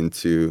walk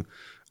into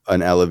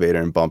an elevator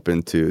and bump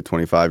into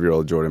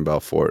 25-year-old Jordan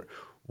Belfort,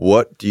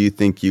 what do you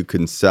think you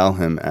can sell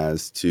him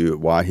as to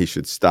why he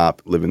should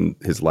stop living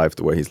his life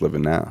the way he's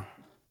living now?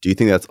 Do you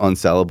think that's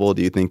unsellable?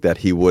 Do you think that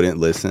he wouldn't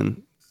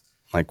listen?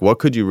 Like, what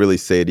could you really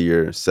say to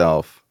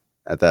yourself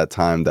at that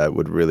time that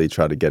would really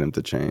try to get him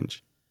to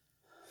change?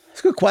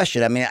 It's a good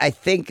question. I mean, I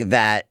think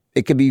that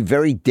it could be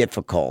very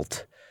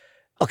difficult.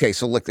 Okay,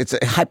 so look, it's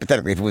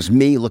hypothetically, if it was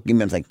me looking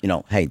at him, it's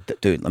like, hey,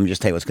 dude, let me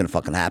just tell you what's going to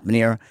fucking happen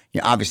here.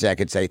 Obviously, I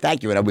could say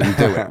thank you, and I wouldn't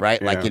do it,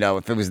 right? Like,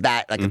 if it was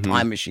that, like a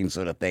time machine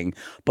sort of thing.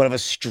 But if a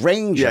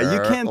stranger, you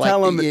can't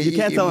tell him. You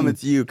can't tell him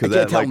it's you because I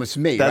can't tell him it's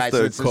me. That's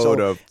right? the code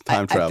of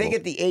time travel. I think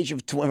at the age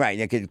of 20, right,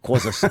 it could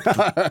cause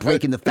a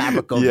break in the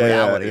fabric of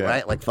reality,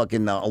 right? Like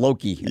fucking a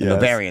Loki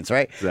variants,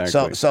 right?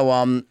 Exactly.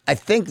 So I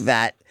think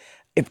that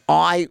if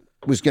I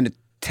was going to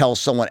tell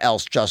someone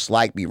else just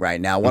like me right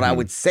now, what I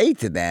would say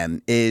to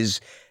them is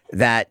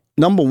that,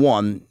 number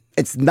one,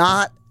 it's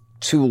not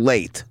too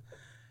late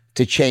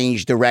to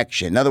change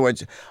direction. In other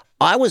words,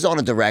 I was on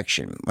a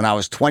direction when I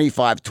was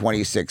 25,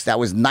 26. That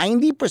was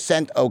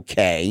 90%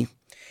 okay,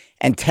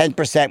 and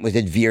 10% was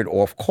it veered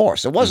off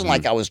course. It wasn't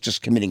like I was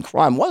just committing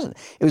crime. It wasn't.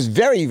 It was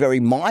very, very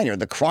minor.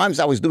 The crimes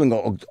I was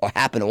doing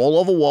happened all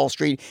over Wall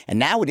Street, and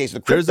nowadays the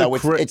crypto,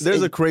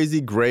 there's a crazy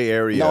gray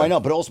area. No, I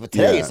know, but also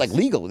today it's like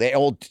legal. They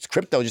all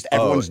crypto, just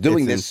everyone's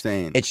doing this.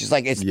 Insane. It's just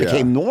like it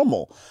became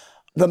normal.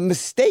 The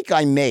mistake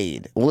I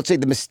made, well, let's say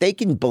the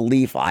mistaken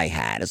belief I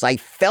had, is I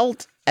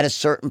felt at a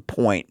certain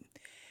point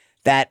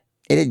that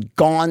it had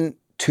gone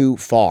too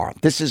far.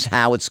 This is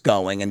how it's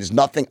going, and there's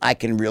nothing I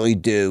can really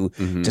do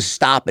to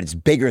stop it. It's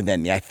bigger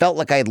than me. I felt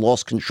like I had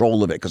lost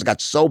control of it because it got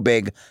so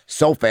big,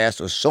 so fast.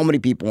 There were so many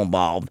people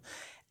involved,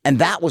 and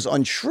that was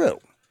untrue.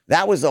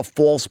 That was a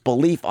false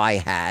belief I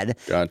had,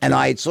 and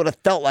I sort of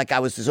felt like I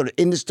was sort of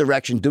in this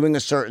direction doing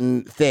a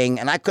certain thing,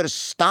 and I could have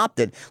stopped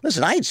it.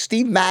 Listen, I had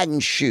Steve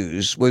Madden's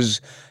shoes,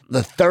 was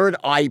the third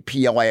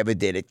IPO I ever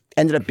did. It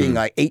ended up being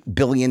an $8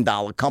 billion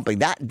company.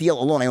 That deal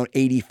alone, I own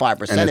 85%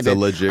 of it. And it's a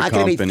legit I could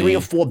have made company.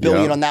 $3 or $4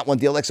 billion on that one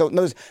deal. Like, so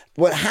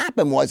what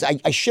happened was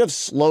I should have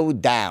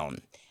slowed down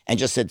and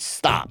just said,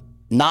 stop,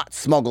 not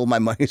smuggle my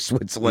money to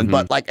Switzerland.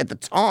 But like at the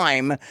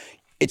time,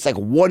 it's like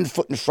one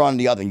foot in front of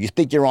the other, and you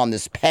think you're on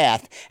this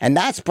path. And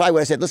that's probably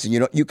what I said. Listen,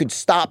 you could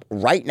stop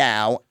right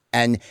now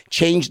and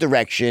change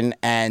direction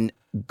and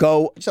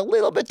go just a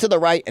little bit to the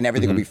right, and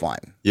everything will be fine.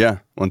 Yeah,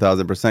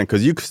 1,000%.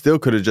 Because you still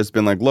could have just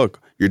been like, look,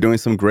 you're doing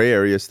some gray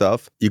area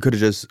stuff. You could have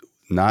just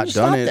not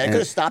done it. I could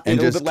have stopped it,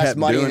 a little bit less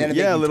money, and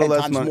then a little 10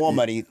 less times money more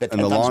money, but in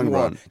 10 the times long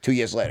more run. 2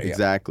 years later.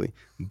 Exactly.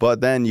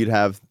 But then you'd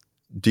have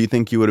do you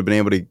think you would have been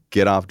able to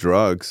get off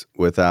drugs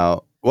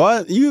without?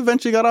 What? You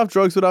eventually got off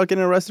drugs without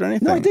getting arrested or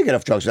anything? No, I did get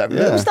off drugs.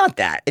 It's not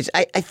that.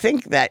 I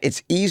think that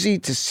it's easy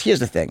to. Here's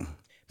the thing.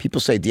 People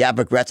say, do you have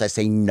regrets? I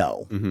say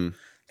no. Mm-hmm.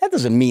 That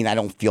doesn't mean I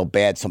don't feel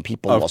bad. Some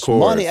people lost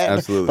money.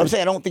 Absolutely. But I'm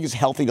saying I don't think it's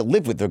healthy to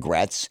live with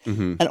regrets.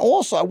 Mm-hmm. And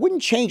also, I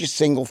wouldn't change a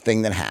single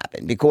thing that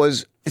happened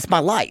because it's my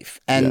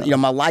life. And,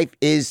 my life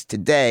is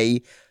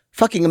today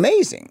fucking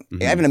amazing.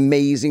 Mm-hmm. I have an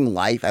amazing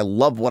life. I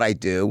love what I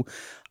do.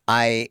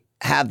 I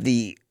have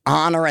the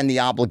honor and the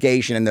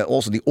obligation and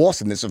also the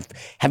awesomeness of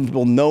having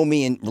people know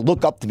me and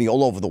look up to me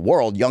all over the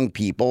world, young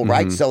people,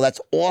 right? Mm-hmm. So that's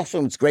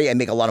awesome. It's great. I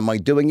make a lot of money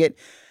doing it.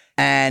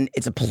 And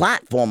it's a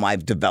platform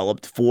I've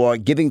developed for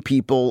giving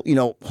people,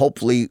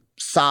 hopefully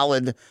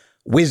solid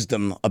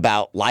wisdom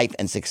about life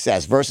and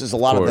success versus a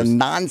lot of the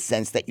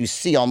nonsense that you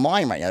see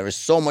online right now. There is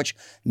so much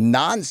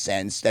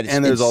nonsense that it's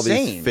and there's insane.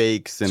 All these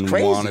fakes and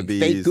crazy. Wannabes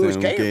fake gurus,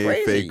 and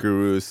crazy. fake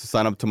gurus.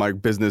 Sign up to my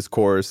business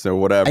course or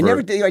whatever.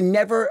 I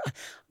never,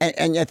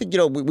 and I think,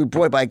 we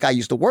brought by a guy who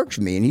used to work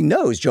for me, and he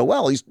knows,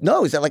 Joel, he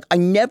knows that, I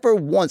never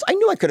once, I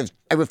knew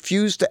I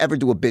refused to ever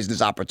do a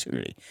business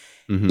opportunity.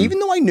 Mm-hmm. Even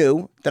though I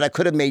knew that I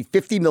could have made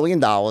 $50 million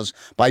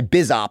by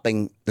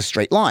biz-opping the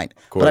straight line.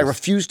 But I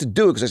refused to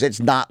do it because I said it's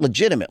not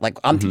legitimate.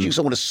 I'm teaching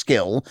someone a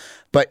skill,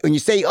 but when you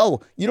say,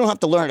 you don't have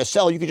to learn how to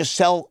sell, you can just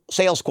sell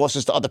sales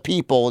courses to other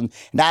people and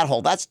that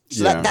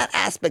that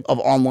aspect of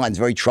online is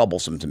very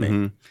troublesome to me.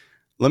 Mm-hmm.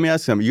 Let me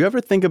ask you something. You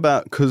ever think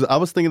about, because I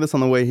was thinking this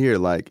on the way here,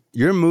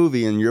 your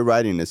movie and your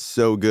writing is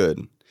so good.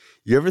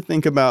 You ever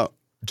think about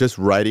just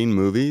writing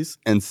movies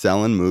and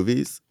selling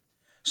movies?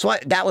 So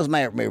that was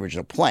my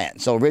original plan.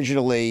 So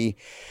originally,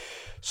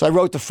 I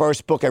wrote the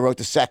first book, I wrote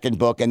the second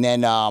book, and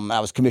then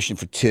I was commissioned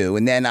for 2.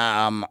 And then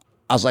I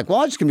was like, well,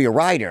 I'm just going to be a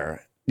writer.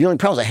 The only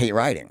problem is I hate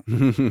writing.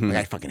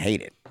 I fucking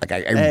hate it.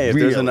 If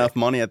there's enough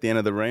money at the end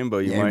of the rainbow,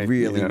 you might.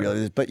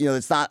 Really. But,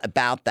 it's not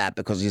about that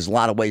because there's a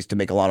lot of ways to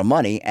make a lot of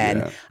money.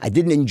 And I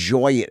didn't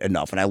enjoy it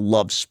enough. And I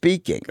love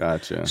speaking.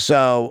 Gotcha.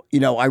 So,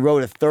 I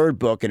wrote a third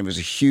book and it was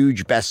a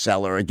huge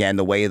bestseller, again,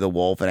 The Way of the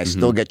Wolf. And I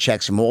still get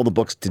checks from all the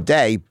books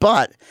today.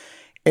 But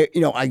it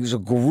was a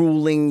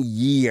grueling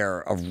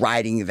year of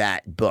writing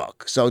that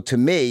book. So to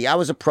me, I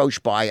was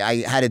approached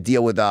I had to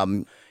deal with,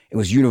 it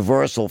was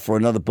Universal for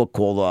another book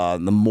called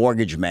The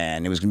Mortgage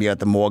Man. It was going to be about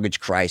the mortgage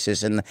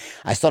crisis. And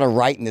I started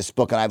writing this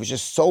book, and I was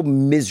just so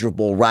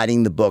miserable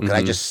writing the book that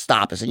I just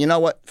stopped. I said, you know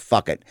what?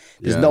 Fuck it.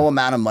 There's no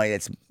amount of money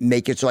that's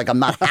make it so I'm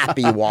not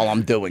happy while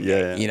I'm doing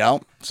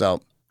it,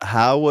 So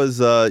how was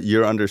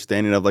your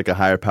understanding of a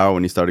higher power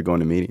when you started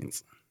going to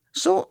meetings?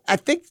 So I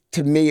think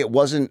to me, it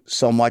wasn't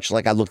so much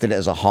I looked at it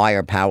as a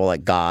higher power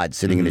like God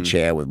sitting in a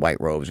chair with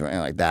white robes or anything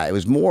like that. It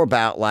was more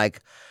about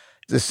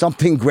there's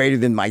something greater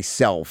than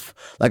myself.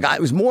 It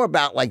was more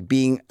about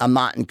I'm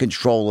not in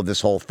control of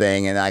this whole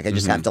thing. And I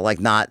just have to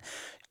not,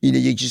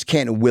 you just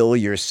can't will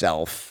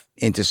yourself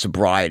into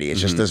sobriety. It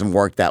just doesn't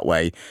work that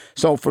way.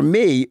 So for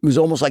me, it was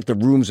almost like the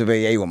rooms of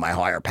AA were my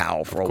higher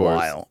power for a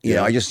while. You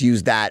know, I just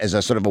used that as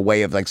a sort of a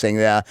way of saying,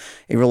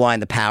 you rely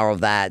on the power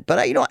of that. But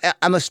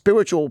I'm a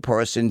spiritual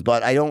person,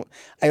 but I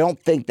don't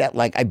think that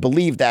I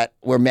believe that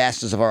we're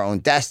masters of our own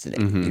destiny.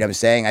 You know what I'm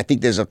saying? I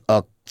think there's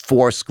a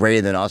force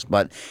greater than us,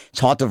 but it's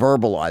hard to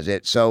verbalize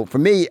it. So for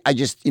me, I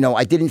just,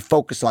 I didn't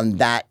focus on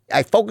that.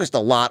 I focused a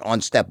lot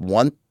on step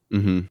 1.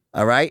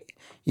 All right.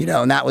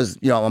 And that was,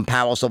 I'm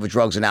powerless over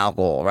drugs and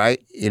alcohol,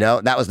 right?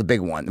 That was the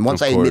big one. And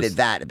once I admitted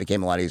that, it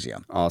became a lot easier.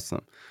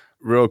 Awesome.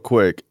 Real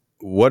quick,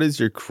 what is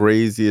your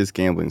craziest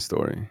gambling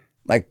story?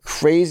 My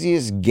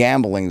craziest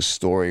gambling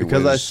story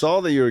Because I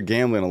saw that you were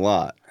gambling a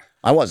lot.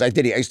 I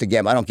used to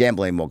gamble. I don't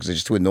gamble anymore because it's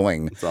just too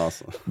annoying. It's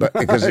awesome. But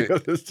because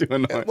it's too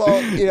annoying. Well,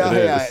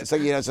 it's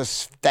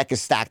it's a deck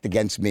is stacked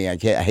against me. I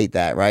hate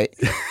that, right?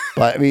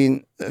 But I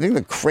think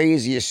the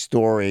craziest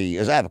story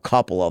is I have a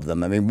couple of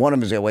them. One of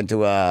them is I went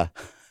to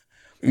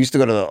we used to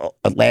go to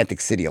Atlantic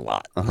City a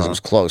lot because it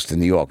was close to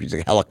New York. We used to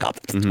take a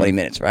helicopter for 20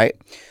 minutes, right?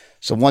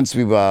 So once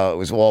it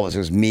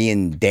was me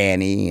and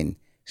Danny and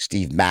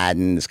Steve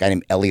Madden, this guy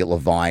named Elliot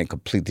Levine,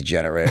 complete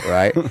degenerate,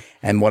 right?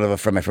 And one of a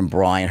friend, my friend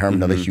Brian Herman,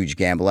 another huge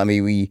gambler.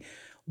 We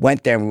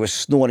went there and we were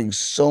snorting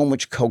so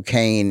much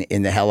cocaine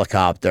in the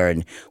helicopter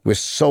and we're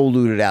so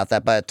looted out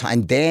that by the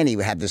time Danny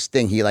had this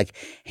thing, he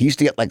used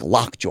to get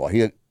lockjaw.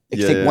 He'd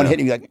take one hit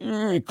and he'd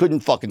be he couldn't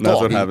fucking talk.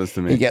 That's what happens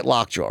to me. He'd get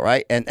lockjaw,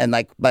 right? And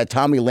by the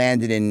time we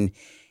landed in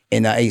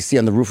AC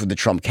on the roof of the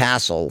Trump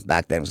Castle,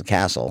 back then it was a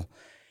castle,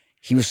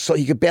 he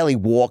could barely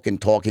walk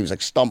and talk. He was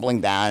stumbling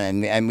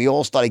down and we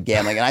all started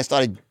gambling and I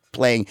started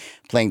playing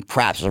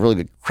craps. I was a really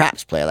good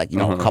craps player, a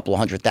couple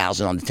of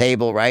 $100,000 on the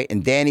table, right?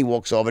 And Danny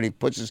walks over and he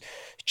puts his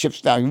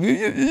chips down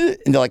and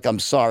they're like, I'm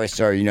sorry,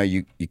 sir,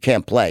 you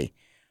can't play.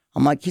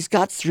 I'm like, he's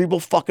got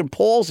cerebral fucking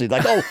palsy.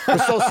 Oh, we're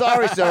so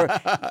sorry, sir.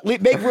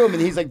 Make room.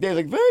 And he's thank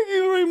you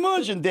very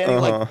much. And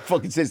Danny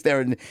fucking sits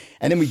there and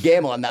then we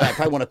gamble on that. I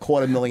probably won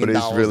 $250,000 But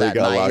he's really that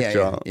got night.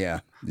 lockjaw. Yeah.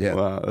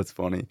 Wow, that's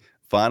funny.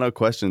 Final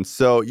question.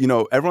 So,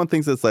 everyone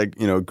thinks it's like,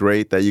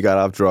 great that you got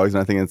off drugs,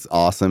 and I think it's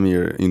awesome.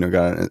 You're,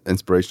 got an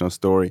inspirational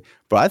story.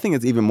 But I think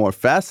it's even more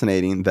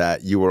fascinating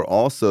that you were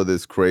also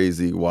this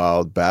crazy,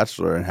 wild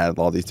bachelor and had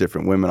all these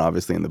different women,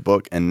 obviously, in the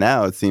book. And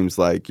now it seems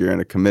like you're in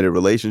a committed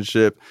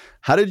relationship.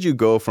 How did you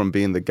go from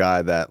being the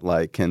guy that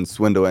like can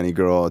swindle any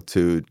girl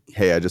to,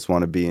 hey, I just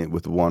want to be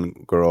with one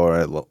girl,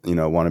 or,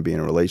 want to be in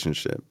a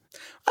relationship?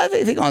 I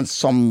think on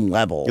some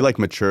level. You like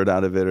matured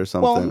out of it or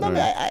something? Well,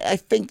 I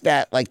think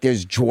that like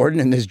there's Jordan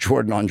and there's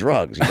Jordan on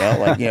drugs,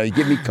 Like, you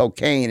give me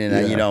cocaine and,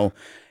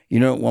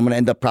 I'm going to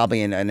end up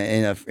probably in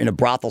a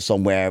brothel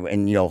somewhere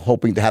and,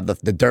 hoping to have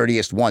the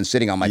dirtiest one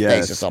sitting on my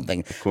face or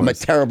something. I'm a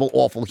terrible,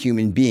 awful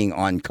human being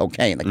on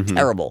cocaine, like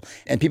terrible.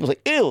 And people say,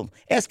 ew,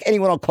 ask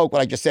anyone on coke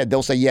what I just said.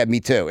 They'll say, yeah, me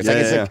too.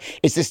 It's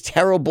it's this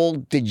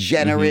terrible,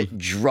 degenerate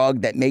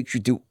drug that makes you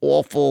do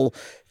awful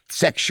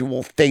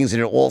sexual things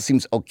and it all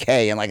seems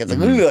okay. And like, it's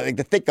like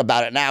to think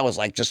about it now is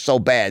like just so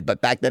bad.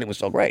 But back then it was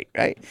so great,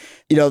 right?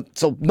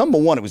 So number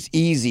one, it was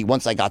easy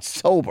once I got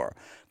sober.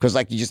 Because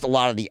like just a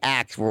lot of the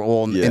acts were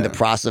all in the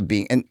process of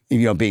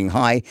being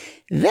high.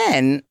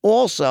 Then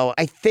also,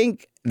 I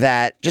think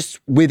that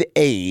just with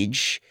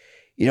age,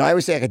 I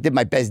always say I did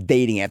my best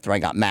dating after I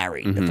got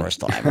married the first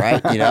time,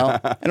 right?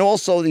 And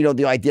also,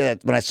 the idea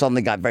that when I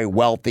suddenly got very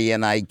wealthy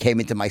and I came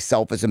into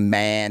myself as a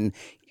man,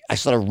 I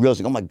started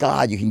realizing, oh my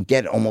God, you can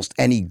get almost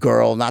any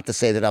girl. Not to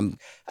say that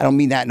I don't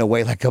mean that in a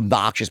way like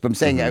obnoxious, but I'm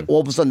saying that all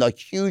of a sudden a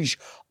huge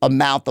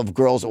amount of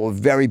girls that were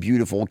very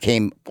beautiful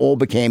all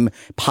became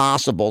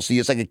possible. So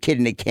it's like a kid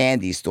in a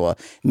candy store.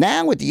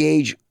 Now at the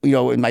age,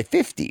 in my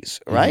 50s,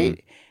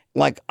 right?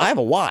 Like I have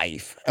a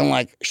wife, and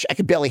like I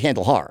could barely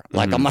handle her.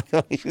 Like I'm not.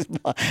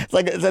 It's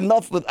like it's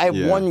enough with I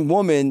have one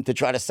woman to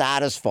try to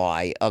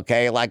satisfy.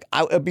 Okay, like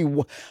it'd be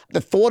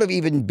the thought of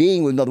even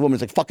being with another woman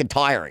is like fucking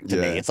tiring to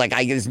me. It's like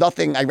there's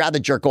nothing. I'd rather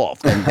jerk off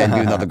than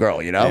be another girl.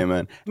 Hey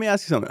man, let me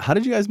ask you something. How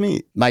did you guys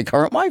meet? My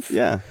current wife?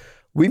 Yeah.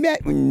 We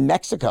met in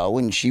Mexico,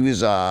 and she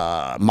was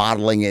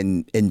modeling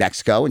in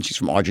Mexico, and she's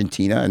from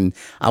Argentina, and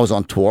I was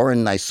on tour,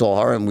 and I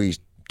saw her, and we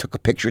took a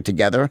picture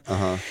together.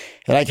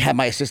 And I had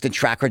my assistant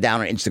track her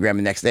down on Instagram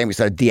the next day, and we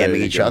started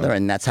DMing each other,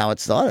 and that's how it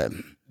started.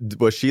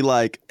 Was she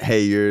like,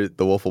 hey, you're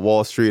the Wolf of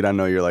Wall Street, I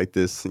know you're like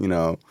this, I'm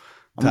a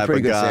type pretty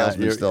of good guy.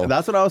 salesman still.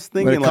 That's what I was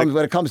thinking.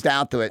 When it comes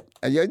down to it,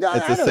 I had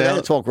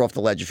to talk her off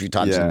the ledge a few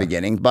times in the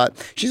beginning, but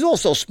she's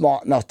also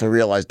smart enough to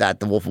realize that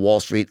the Wolf of Wall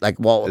Street,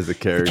 is a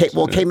character.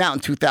 It came out in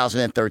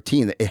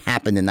 2013. It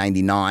happened in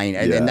 99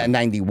 and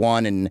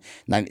 91, and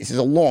this is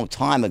a long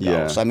time ago.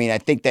 Yeah. So I mean, I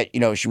think that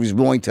she was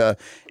willing to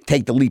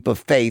take the leap of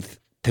faith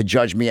to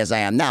judge me as I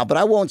am now. But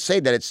I won't say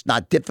that it's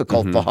not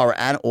difficult for her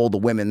and all the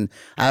women.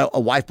 I had a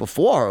wife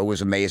before her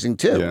was amazing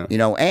too.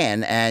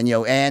 Anne,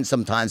 Anne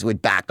sometimes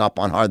would back up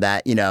on her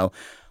that,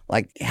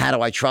 like, how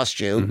do I trust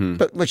you?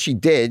 But what she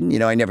did,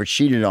 I never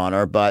cheated on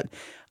her. But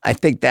I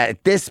think that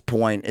at this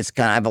point, it's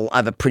kind of I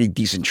have a pretty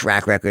decent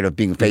track record of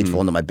being faithful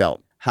under my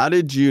belt. How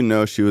did you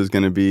know she was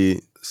going to be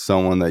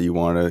someone that you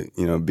want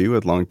to, be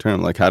with long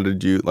term? Like, how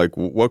did you, like,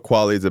 what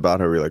qualities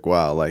about her were you like,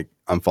 wow, like,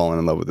 I'm falling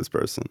in love with this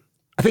person?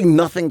 I think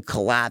nothing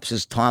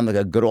collapses time like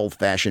a good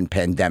old-fashioned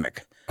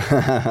pandemic.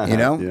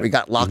 We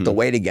got locked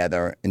away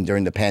together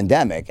during the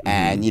pandemic,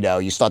 and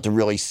you start to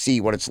really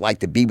see what it's like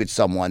to be with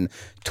someone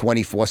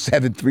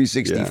 24/7,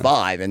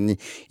 365. And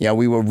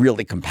we were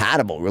really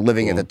compatible. We were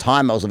living at the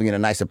time. I was living in a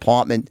nice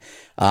apartment.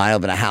 I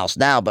live in a house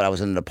now, but I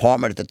was in an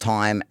apartment at the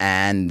time,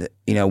 and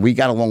we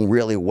got along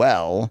really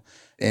well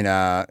in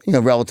a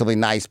relatively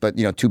nice but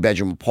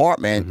 2-bedroom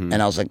apartment.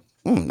 And I was like,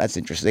 that's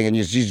interesting. And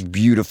she's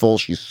beautiful.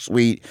 She's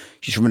sweet.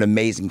 She's from an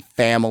amazing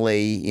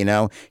family.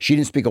 She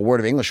didn't speak a word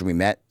of English when we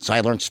met, so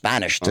I learned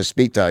Spanish to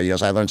speak to her.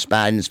 So I learned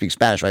Spanish. I didn't speak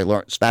Spanish. So I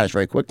learned Spanish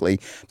very quickly.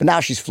 But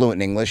now she's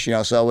fluent in English.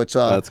 So it's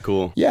that's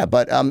cool. Yeah,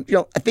 but I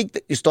think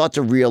that you start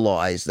to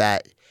realize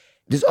that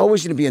there's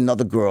always going to be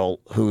another girl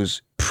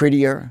who's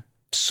prettier,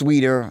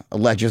 sweeter,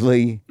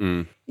 allegedly.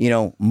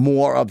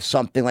 More of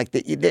something like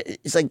that.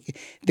 It's like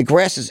the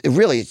grass is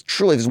it's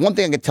truly, there's one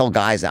thing I could tell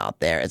guys out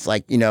there. It's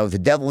like, the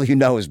devil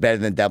is better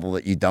than the devil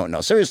that you don't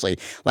know. Seriously,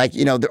 like,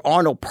 there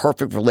are no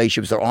perfect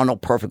relationships. There are no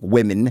perfect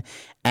women.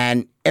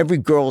 And every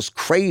girl's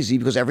crazy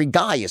because every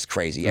guy is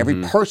crazy.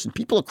 Every person,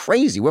 people are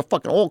crazy. We're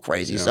fucking all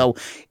crazy. So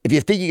if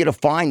you think you're going to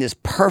find this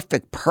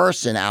perfect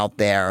person out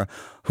there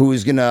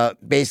who's going to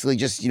basically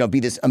just, be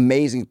this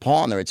amazing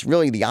partner, it's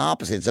really the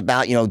opposite. It's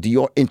about, do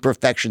your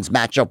imperfections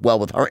match up well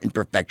with her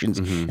imperfections?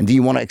 And do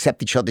you want to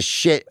accept each other's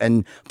shit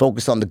and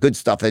focus on the good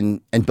stuff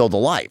and build a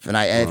life? And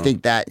I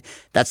think that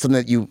that's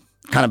something that you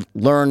kind of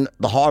learn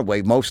the hard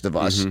way, most of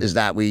us, is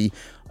that we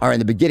are in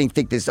the beginning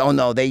think this, oh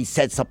no, they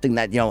said something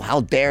that,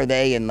 how dare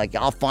they? And like,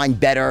 I'll find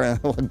better.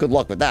 Good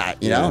luck with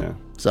that,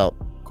 So.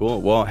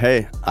 Cool. Well,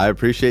 hey, I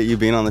appreciate you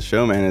being on the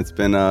show, man. It's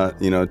been,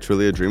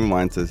 truly a dream of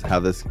mine to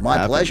have this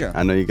happen. Pleasure.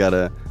 I know you got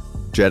to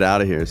jet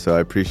out of here, so I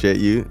appreciate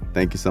you.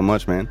 Thank you so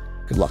much, man.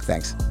 Good luck.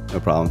 Thanks. No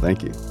problem.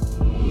 Thank you.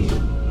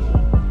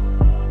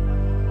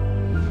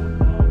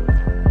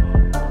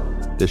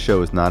 This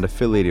show is not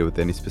affiliated with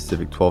any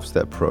specific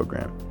 12-step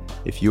program.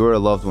 If you or a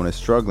loved one is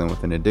struggling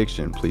with an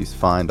addiction, please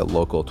find a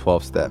local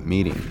 12-step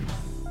meeting.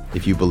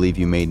 If you believe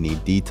you may need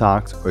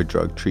detox or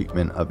drug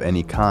treatment of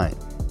any kind,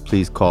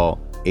 please call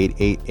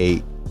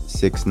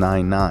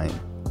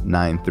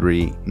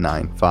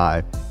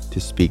 888-699-9395 to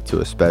speak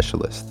to a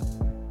specialist.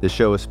 The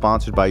show is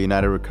sponsored by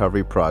United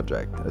Recovery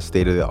Project, a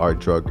state-of-the-art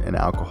drug and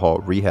alcohol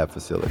rehab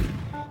facility.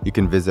 You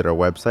can visit our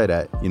website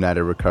at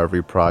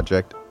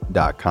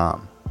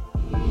unitedrecoveryproject.com.